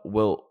love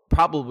will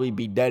probably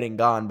be dead and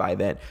gone by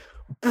then.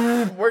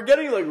 We're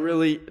getting like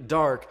really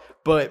dark,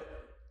 but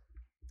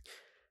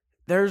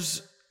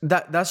that's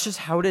just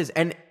how it is.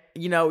 And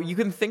you know, you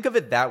can think of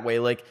it that way,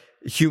 like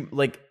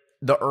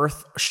the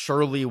Earth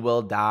surely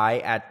will die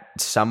at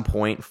some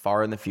point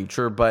far in the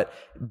future, but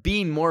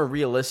being more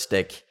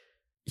realistic,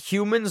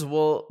 humans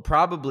will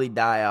probably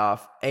die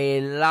off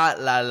a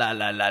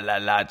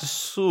lot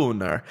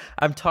sooner.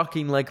 I'm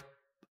talking like,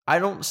 I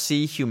don't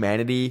see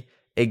humanity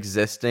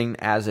existing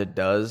as it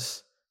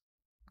does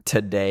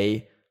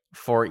today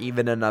for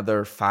even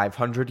another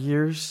 500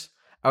 years.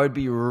 I would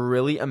be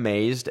really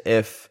amazed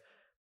if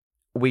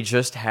we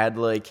just had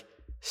like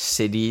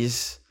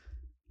cities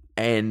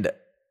and,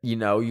 you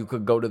know, you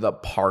could go to the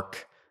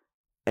park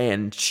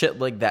and shit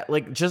like that.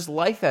 Like, just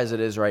life as it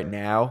is right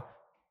now,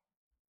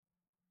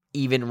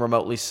 even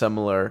remotely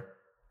similar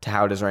to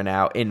how it is right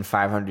now in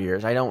 500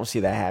 years. I don't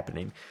see that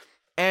happening.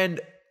 And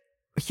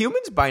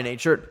humans by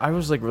nature, I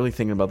was like really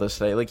thinking about this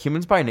today. Like,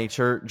 humans by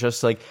nature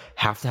just like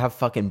have to have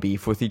fucking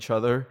beef with each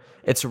other.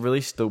 It's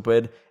really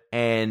stupid.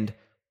 And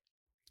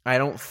I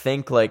don't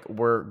think like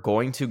we're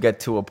going to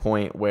get to a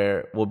point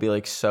where we'll be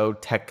like so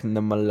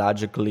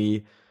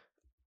technologically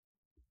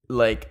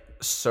like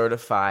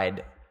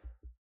certified,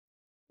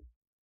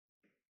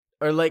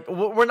 or like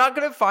we're not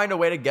going to find a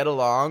way to get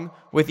along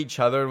with each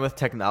other and with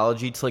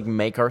technology to like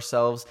make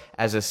ourselves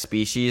as a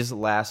species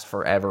last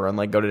forever and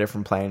like go to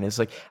different planets.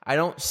 Like, I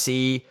don't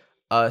see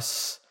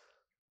us,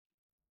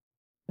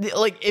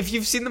 like, if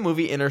you've seen the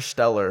movie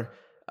Interstellar,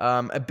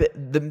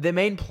 the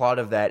main plot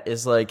of that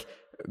is like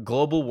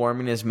global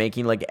warming is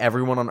making like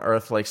everyone on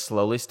Earth like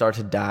slowly start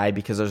to die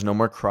because there's no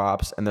more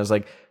crops and there's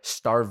like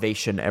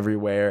starvation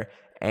everywhere.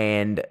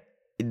 And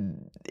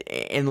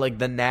like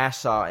the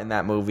NASA in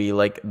that movie,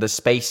 like the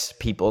space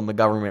people in the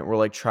government were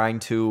like trying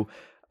to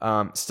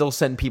still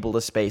send people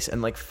to space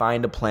and like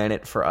find a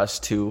planet for us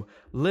to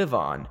live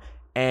on.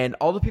 And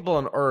all the people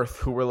on Earth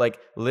who were like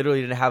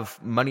literally didn't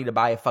have money to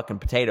buy a fucking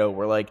potato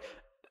were like,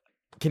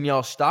 can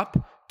y'all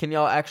stop? Can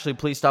y'all actually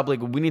please stop?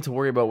 Like, we need to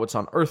worry about what's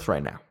on Earth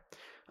right now.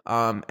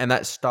 And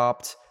that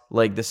stopped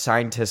like the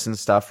scientists and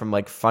stuff from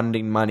like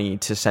funding money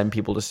to send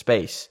people to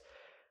space.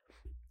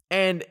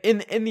 And in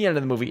the end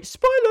of the movie,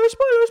 spoiler,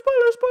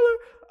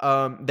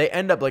 they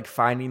end up like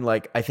finding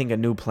like, I think, a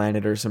new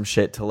planet or some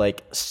shit to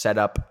like set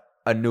up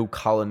a new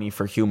colony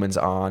for humans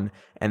on,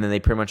 and then they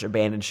pretty much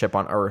abandon ship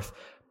on Earth.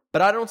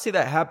 But I don't see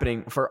that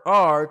happening for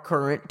our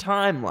current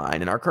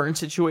timeline and our current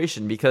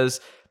situation,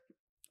 because,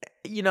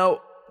 you know,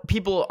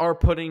 people are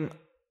putting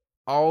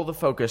all the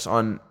focus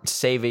on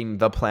saving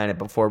the planet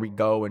before we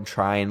go and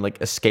try and like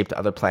escape to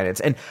other planets.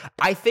 And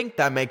I think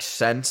that makes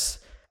sense.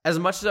 As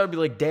much as I would be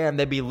like, damn,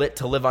 they'd be lit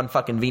to live on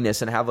fucking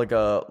Venus and have like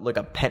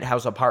a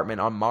penthouse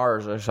apartment on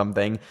Mars or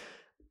something.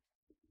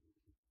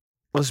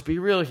 Let's be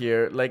real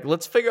here. Like,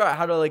 let's figure out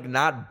how to like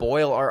not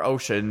boil our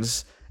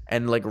oceans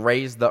and like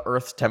raise the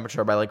Earth's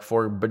temperature by like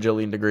 4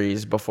 bajillion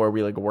degrees before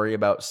we like worry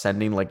about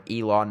sending like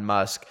Elon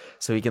Musk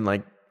so he can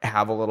like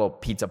have a little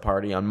pizza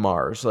party on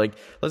Mars. Like,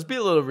 let's be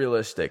a little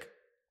realistic.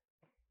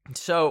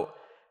 So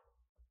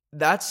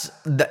that's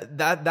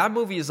that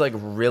movie is like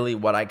really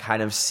what I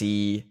kind of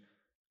see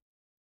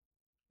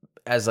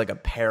as like a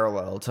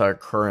parallel to our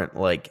current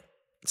like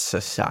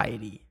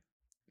society,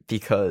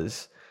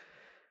 because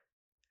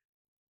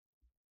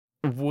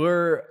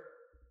we're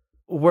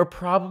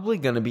probably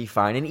going to be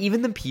fine. And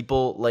even the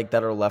people like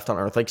that are left on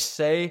Earth, like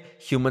say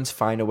humans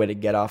find a way to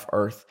get off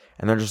Earth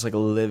and they're just like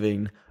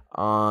living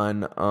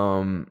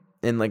on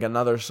in like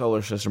another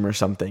solar system or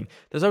something,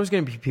 there's always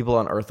going to be people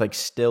on Earth like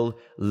still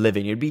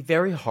living. It'd be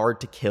very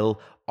hard to kill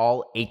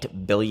all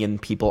 8 billion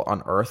people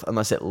on Earth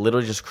unless it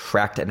literally just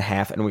cracked in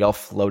half and we all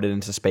floated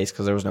into space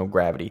because there was no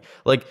gravity.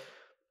 Like,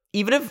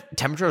 even if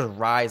temperatures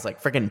rise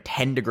like freaking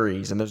 10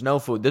 degrees and there's no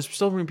food, there's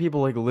still going to be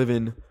people like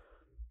living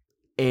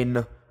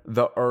in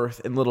the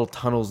Earth in little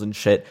tunnels and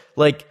shit.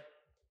 Like,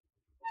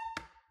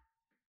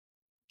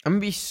 I'm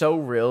going to be so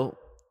real.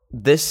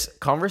 This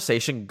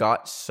conversation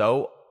got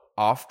so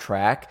off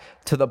track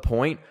to the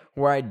point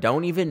where I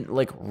don't even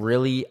like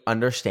really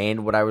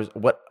understand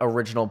what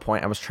original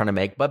point I was trying to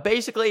make. But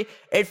basically,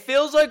 it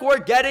feels like we're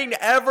getting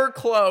ever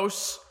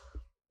close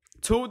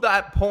to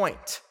that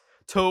point,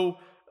 to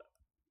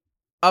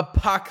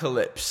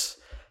apocalypse.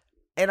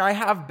 And I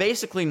have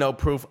basically no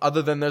proof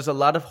other than there's a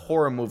lot of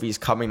horror movies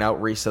coming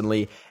out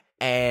recently,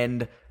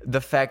 and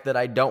the fact that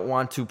I don't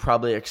want to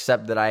probably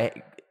accept that I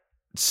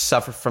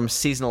suffer from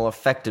seasonal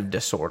affective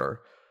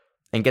disorder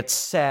and get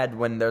sad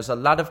when there's a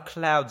lot of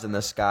clouds in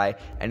the sky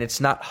and it's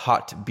not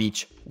hot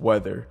beach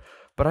weather.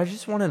 But I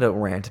just wanted to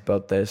rant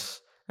about this.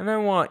 And I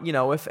want, you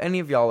know, if any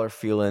of y'all are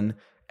feeling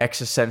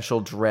existential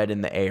dread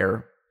in the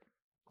air,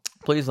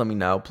 please let me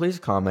know. Please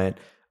comment.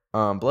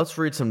 But let's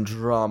read some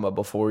drama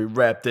before we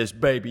wrap this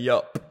baby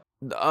up.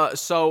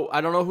 So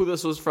I don't know who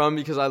this was from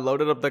because I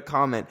loaded up the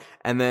comment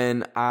and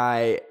then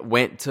I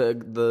went to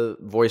the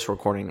voice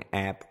recording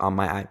app on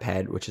my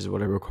iPad, which is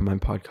what I record my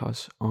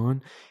podcasts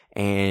on.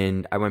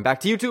 And I went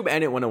back to YouTube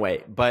and it went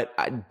away.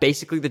 But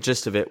basically the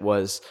gist of it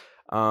was,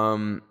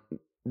 Ben,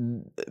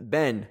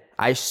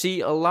 I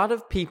see a lot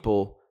of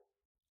people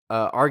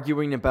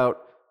arguing about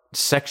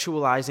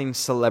sexualizing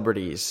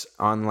celebrities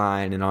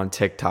online and on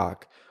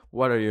TikTok.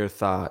 What are your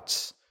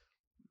thoughts?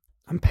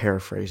 I'm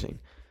paraphrasing.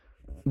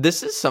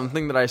 This is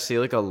something that I see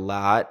like a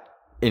lot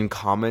in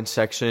comment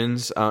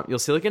sections, you'll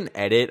see like an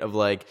edit of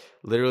like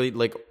literally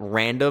like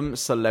random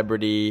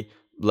celebrity.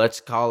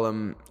 Let's call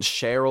him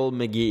Cheryl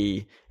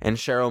McGee. And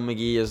Cheryl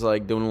McGee is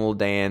like doing a little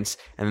dance.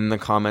 And then the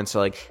comments are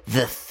like,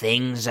 the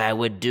things I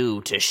would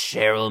do to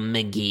Cheryl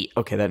McGee.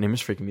 Okay, that name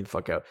is freaking me the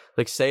fuck out.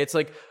 Like, say it's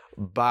like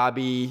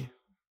Bobby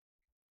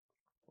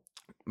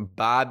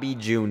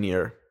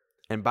Jr.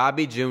 And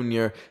Bobby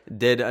Jr.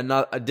 did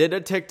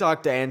a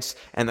TikTok dance.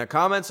 And the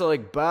comments are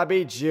like,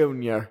 Bobby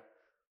Jr.,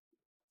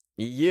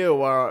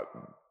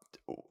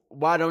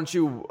 why don't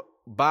you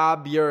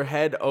bob your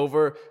head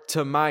over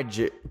to my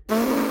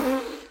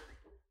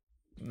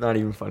Not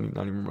even funny,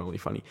 not even really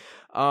funny.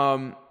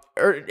 And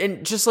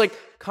just like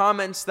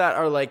comments that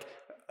are like,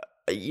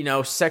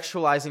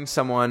 sexualizing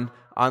someone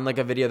on like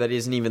a video that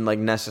isn't even like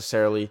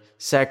necessarily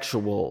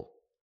sexual.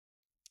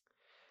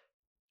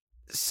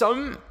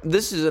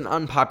 This is an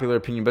unpopular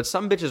opinion, but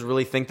some bitches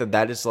really think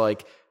that is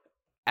like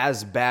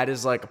as bad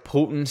as like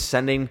Putin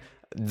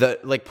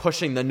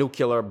pushing the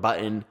nuclear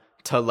button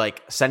to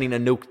like sending a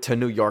nuke to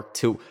New York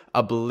to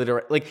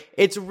obliterate. Like,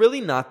 it's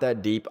really not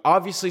that deep.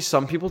 Obviously,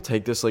 some people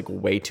take this like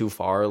way too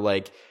far.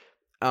 Like,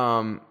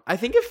 I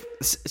think if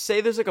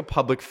say there's like a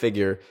public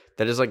figure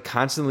that is like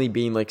constantly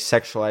being like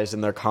sexualized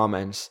in their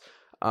comments,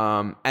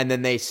 and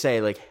then they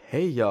say like,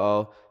 "Hey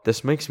y'all,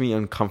 this makes me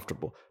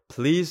uncomfortable.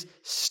 Please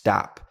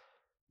stop."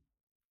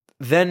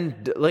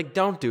 Then like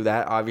don't do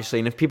that, obviously.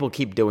 And if people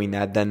keep doing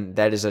that, then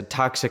that is a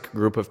toxic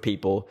group of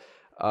people.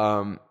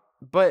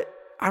 But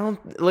I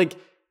don't like.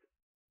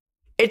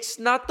 It's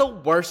not the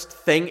worst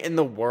thing in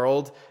the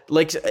world.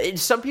 Like,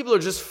 some people are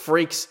just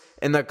freaks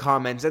in the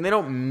comments, and they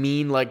don't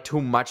mean, like,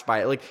 too much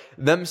by it. Like,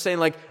 them saying,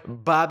 like,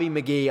 Bobby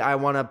McGee, I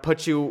want to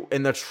put you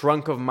in the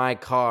trunk of my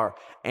car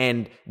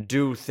and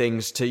do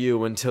things to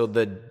you until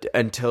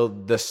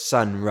the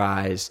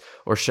sunrise,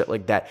 or shit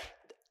like that.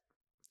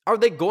 Are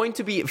they going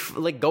to be,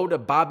 like, go to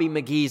Bobby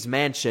McGee's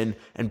mansion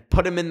and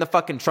put him in the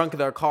fucking trunk of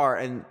their car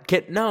and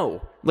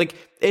no. Like,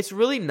 it's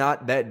really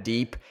not that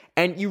deep.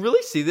 And you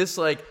really see this,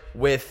 like,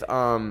 with,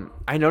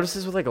 I noticed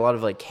this with, like, a lot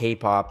of, like,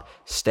 K-pop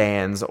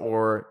stans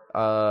or,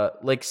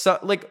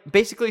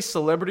 basically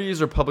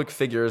celebrities or public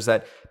figures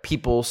that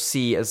people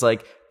see as,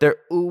 like, they're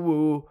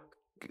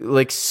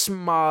like,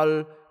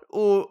 small,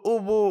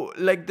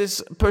 like,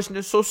 this person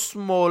is so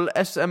small,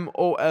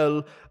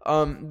 SMOL,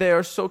 they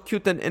are so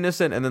cute and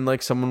innocent, and then,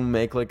 like, someone will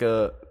make, like,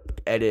 a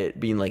edit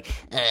being like,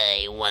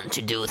 I want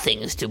to do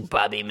things to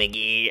Bobby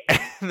McGee,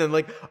 and then,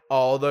 like,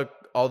 all the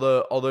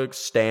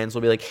stands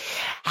will be like,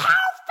 how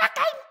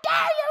fucking dare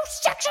you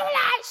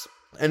sexualize?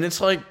 And it's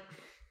like,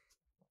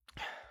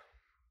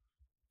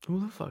 who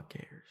the fuck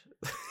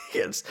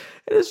cares?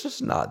 It's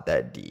just not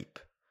that deep.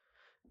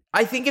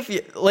 I think if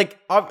you, like,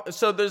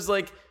 so there's,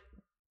 like,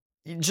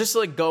 just,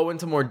 like, go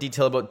into more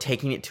detail about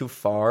taking it too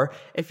far.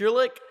 If you're,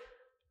 like,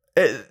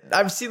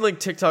 I've seen, like,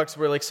 TikToks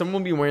where, like,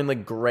 someone will be wearing,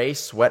 like, gray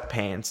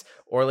sweatpants,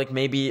 or, like,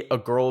 maybe a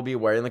girl will be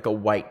wearing, like, a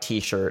white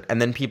t-shirt, and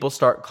then people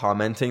start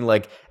commenting,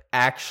 like,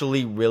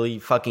 actually really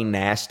fucking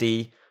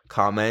nasty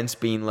comments,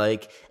 being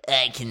like,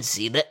 I can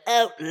see the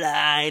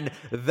outline.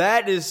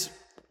 That is,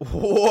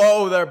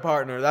 whoa there,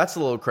 partner. That's a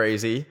little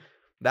crazy.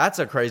 That's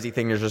a crazy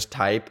thing to just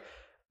type.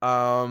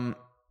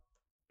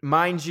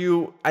 Mind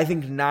you, I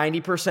think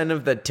 90%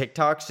 of the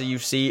TikToks that you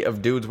see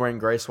of dudes wearing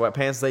gray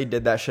sweatpants, they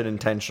did that shit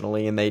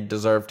intentionally, and they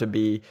deserve to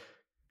be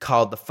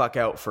called the fuck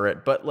out for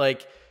it. But,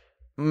 like,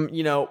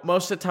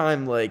 most of the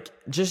time, like,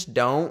 just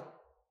don't,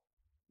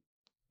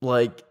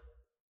 like,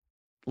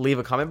 leave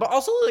a comment. But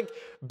also, like,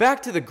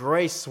 back to the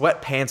gray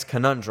sweatpants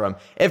conundrum.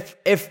 If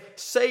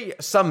say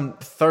some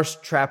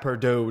thirst trapper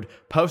dude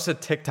posts a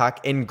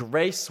TikTok in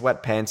gray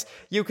sweatpants,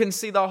 you can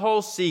see the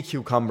whole sea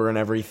cucumber and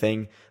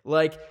everything.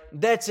 Like,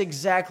 that's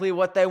exactly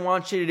what they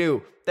want you to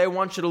do. They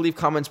want you to leave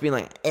comments being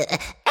like,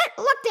 it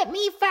looked at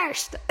me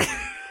first.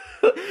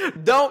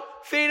 Don't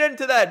feed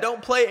into that.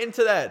 Don't play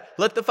into that.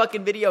 Let the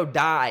fucking video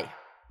die.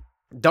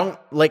 Don't,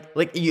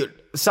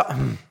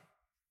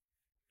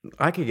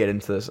 I could get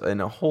into this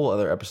in a whole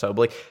other episode,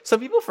 but, like,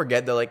 some people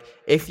forget that, like,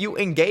 if you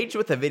engage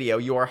with a video,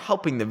 you are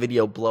helping the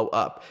video blow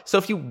up. So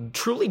if you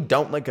truly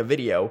don't like a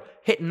video,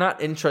 hit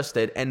not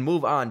interested and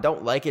move on.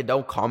 Don't like it,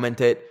 don't comment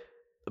it.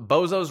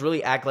 Bozos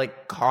really act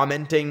like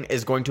commenting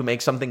is going to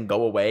make something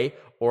go away,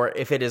 or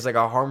if it is, like,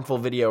 a harmful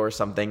video or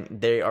something,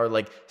 they are,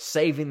 like,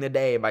 saving the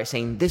day by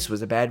saying this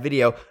was a bad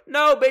video.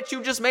 No, bitch,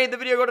 you just made the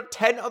video go to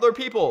 10 other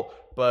people.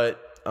 But,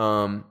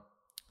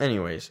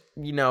 anyways,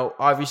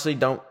 obviously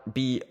don't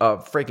be a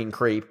freaking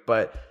creep,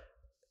 but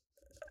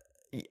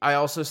I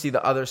also see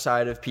the other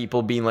side of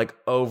people being, like,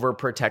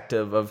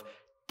 overprotective of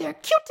their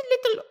cute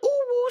little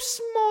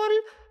small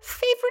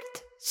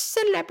favorite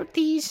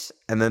celebrities.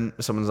 And then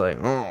someone's like,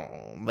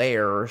 oh,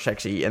 they're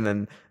sexy. And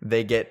then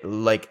they get,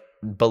 like,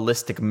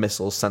 ballistic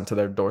missiles sent to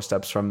their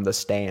doorsteps from the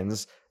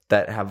stands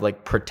that have,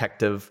 like,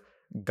 protective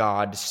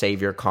God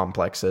savior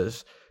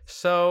complexes.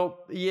 So,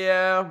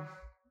 yeah,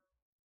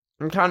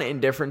 I'm kind of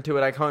indifferent to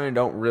it. I kind of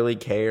don't really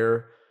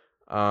care.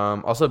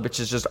 Also,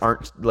 bitches just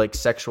aren't, like,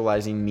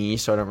 sexualizing me,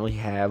 so I don't really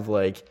have,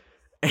 like,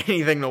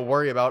 anything to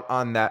worry about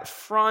on that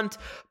front.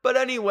 But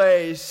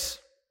anyways,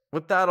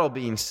 with that all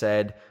being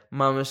said,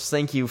 mamas,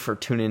 thank you for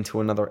tuning in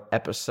to another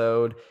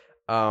episode.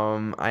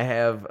 I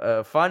have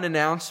a fun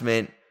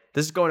announcement.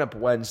 This is going up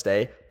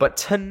Wednesday, but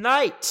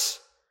tonight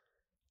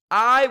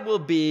I will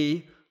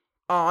be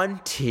on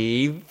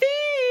TV.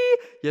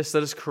 Yes,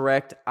 that is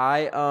correct.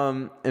 I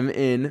am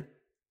in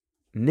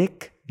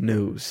Nick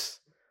News,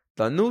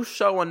 the new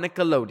show on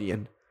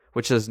Nickelodeon,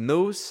 which is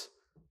news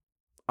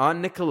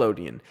on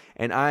Nickelodeon,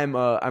 and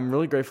I'm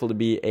really grateful to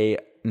be a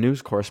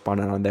news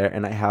correspondent on there,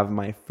 and I have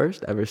my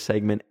first ever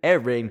segment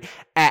airing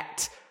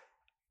at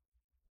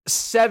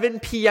 7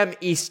 p.m.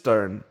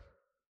 Eastern,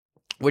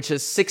 which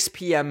is 6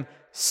 p.m.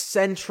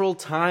 Central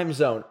Time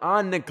Zone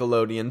on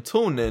Nickelodeon.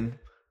 Tune in,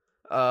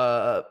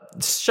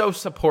 show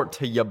support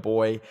to ya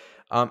boy,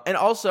 and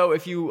also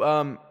if you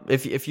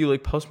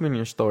like post me on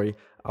your story,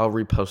 I'll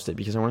repost it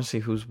because I want to see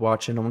who's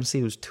watching. I want to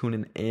see who's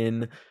tuning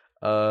in.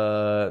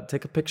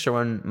 Take a picture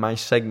when my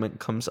segment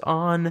comes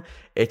on.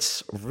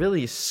 It's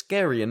really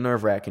scary and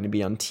nerve-wracking to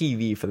be on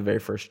TV for the very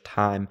first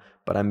time,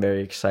 but I'm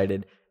very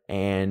excited.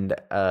 And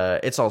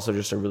it's also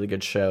just a really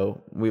good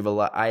show.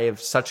 I have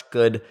such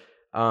good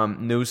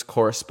news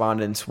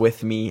correspondents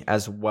with me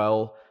as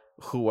well,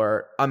 who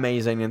are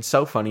amazing and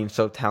so funny and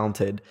so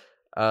talented,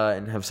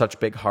 and have such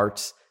big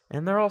hearts.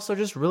 And they're also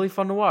just really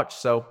fun to watch.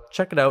 So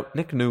check it out,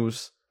 Nick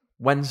News,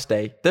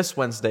 this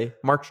Wednesday,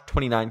 March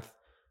 29th.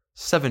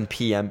 7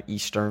 p.m.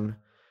 Eastern.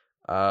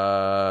 If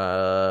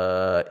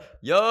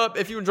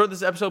you enjoyed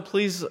this episode,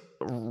 please leave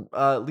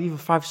a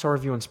 5-star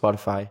review on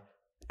Spotify,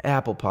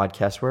 Apple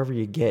Podcasts, wherever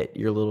you get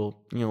your little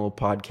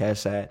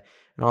podcasts at.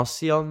 And I'll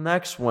see y'all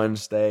next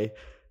Wednesday.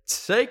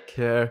 Take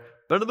care.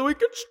 Better the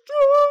weekend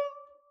strong.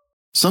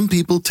 Some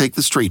people take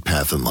the straight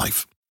path in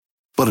life.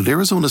 But at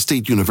Arizona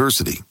State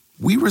University,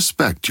 we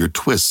respect your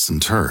twists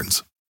and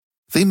turns.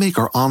 They make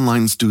our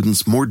online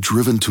students more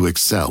driven to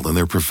excel in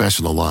their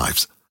professional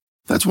lives.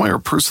 That's why our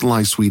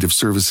personalized suite of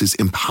services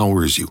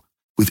empowers you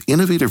with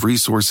innovative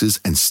resources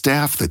and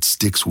staff that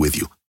sticks with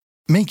you.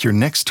 Make your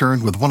next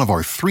turn with one of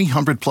our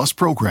 300-plus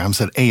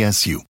programs at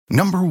ASU,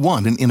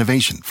 #1 in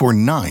innovation for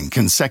 9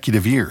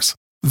 consecutive years.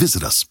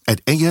 Visit us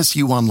at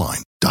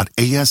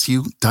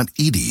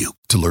asuonline.asu.edu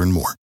to learn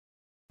more.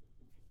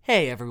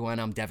 Hey everyone,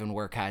 I'm Devin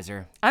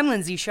Werkheiser. I'm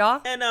Lindsay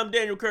Shaw. And I'm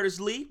Daniel Curtis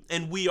Lee,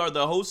 and we are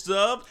the hosts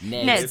of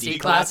Ned's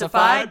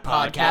Declassified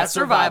Podcast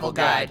Survival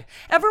Guide.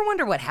 Ever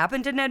wonder what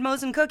happened to Ned,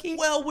 Mose, and Cookie?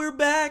 Well, we're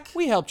back.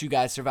 We helped you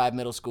guys survive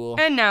middle school.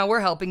 And now we're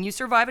helping you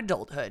survive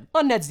adulthood.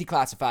 On Ned's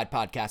Declassified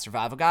Podcast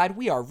Survival Guide,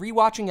 we are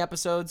rewatching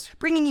episodes,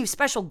 bringing you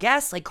special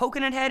guests like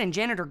Coconut Head and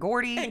Janitor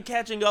Gordy, and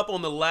catching up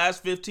on the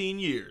last 15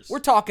 years. We're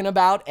talking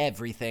about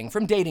everything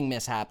from dating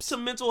mishaps to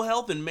mental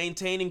health and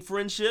maintaining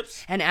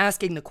friendships. And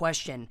asking the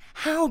question,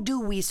 how do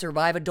we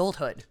survive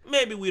adulthood?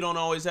 Maybe we don't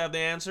always have the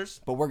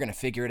answers, but we're gonna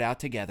figure it out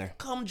together.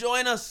 Come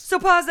join us. So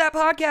pause that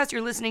podcast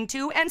you're listening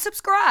to and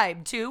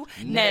subscribe to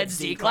Ned's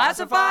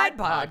Declassified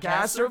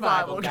Podcast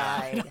Survival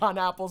Guide on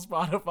Apple,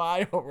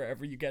 Spotify, or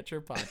wherever you get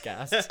your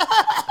podcasts.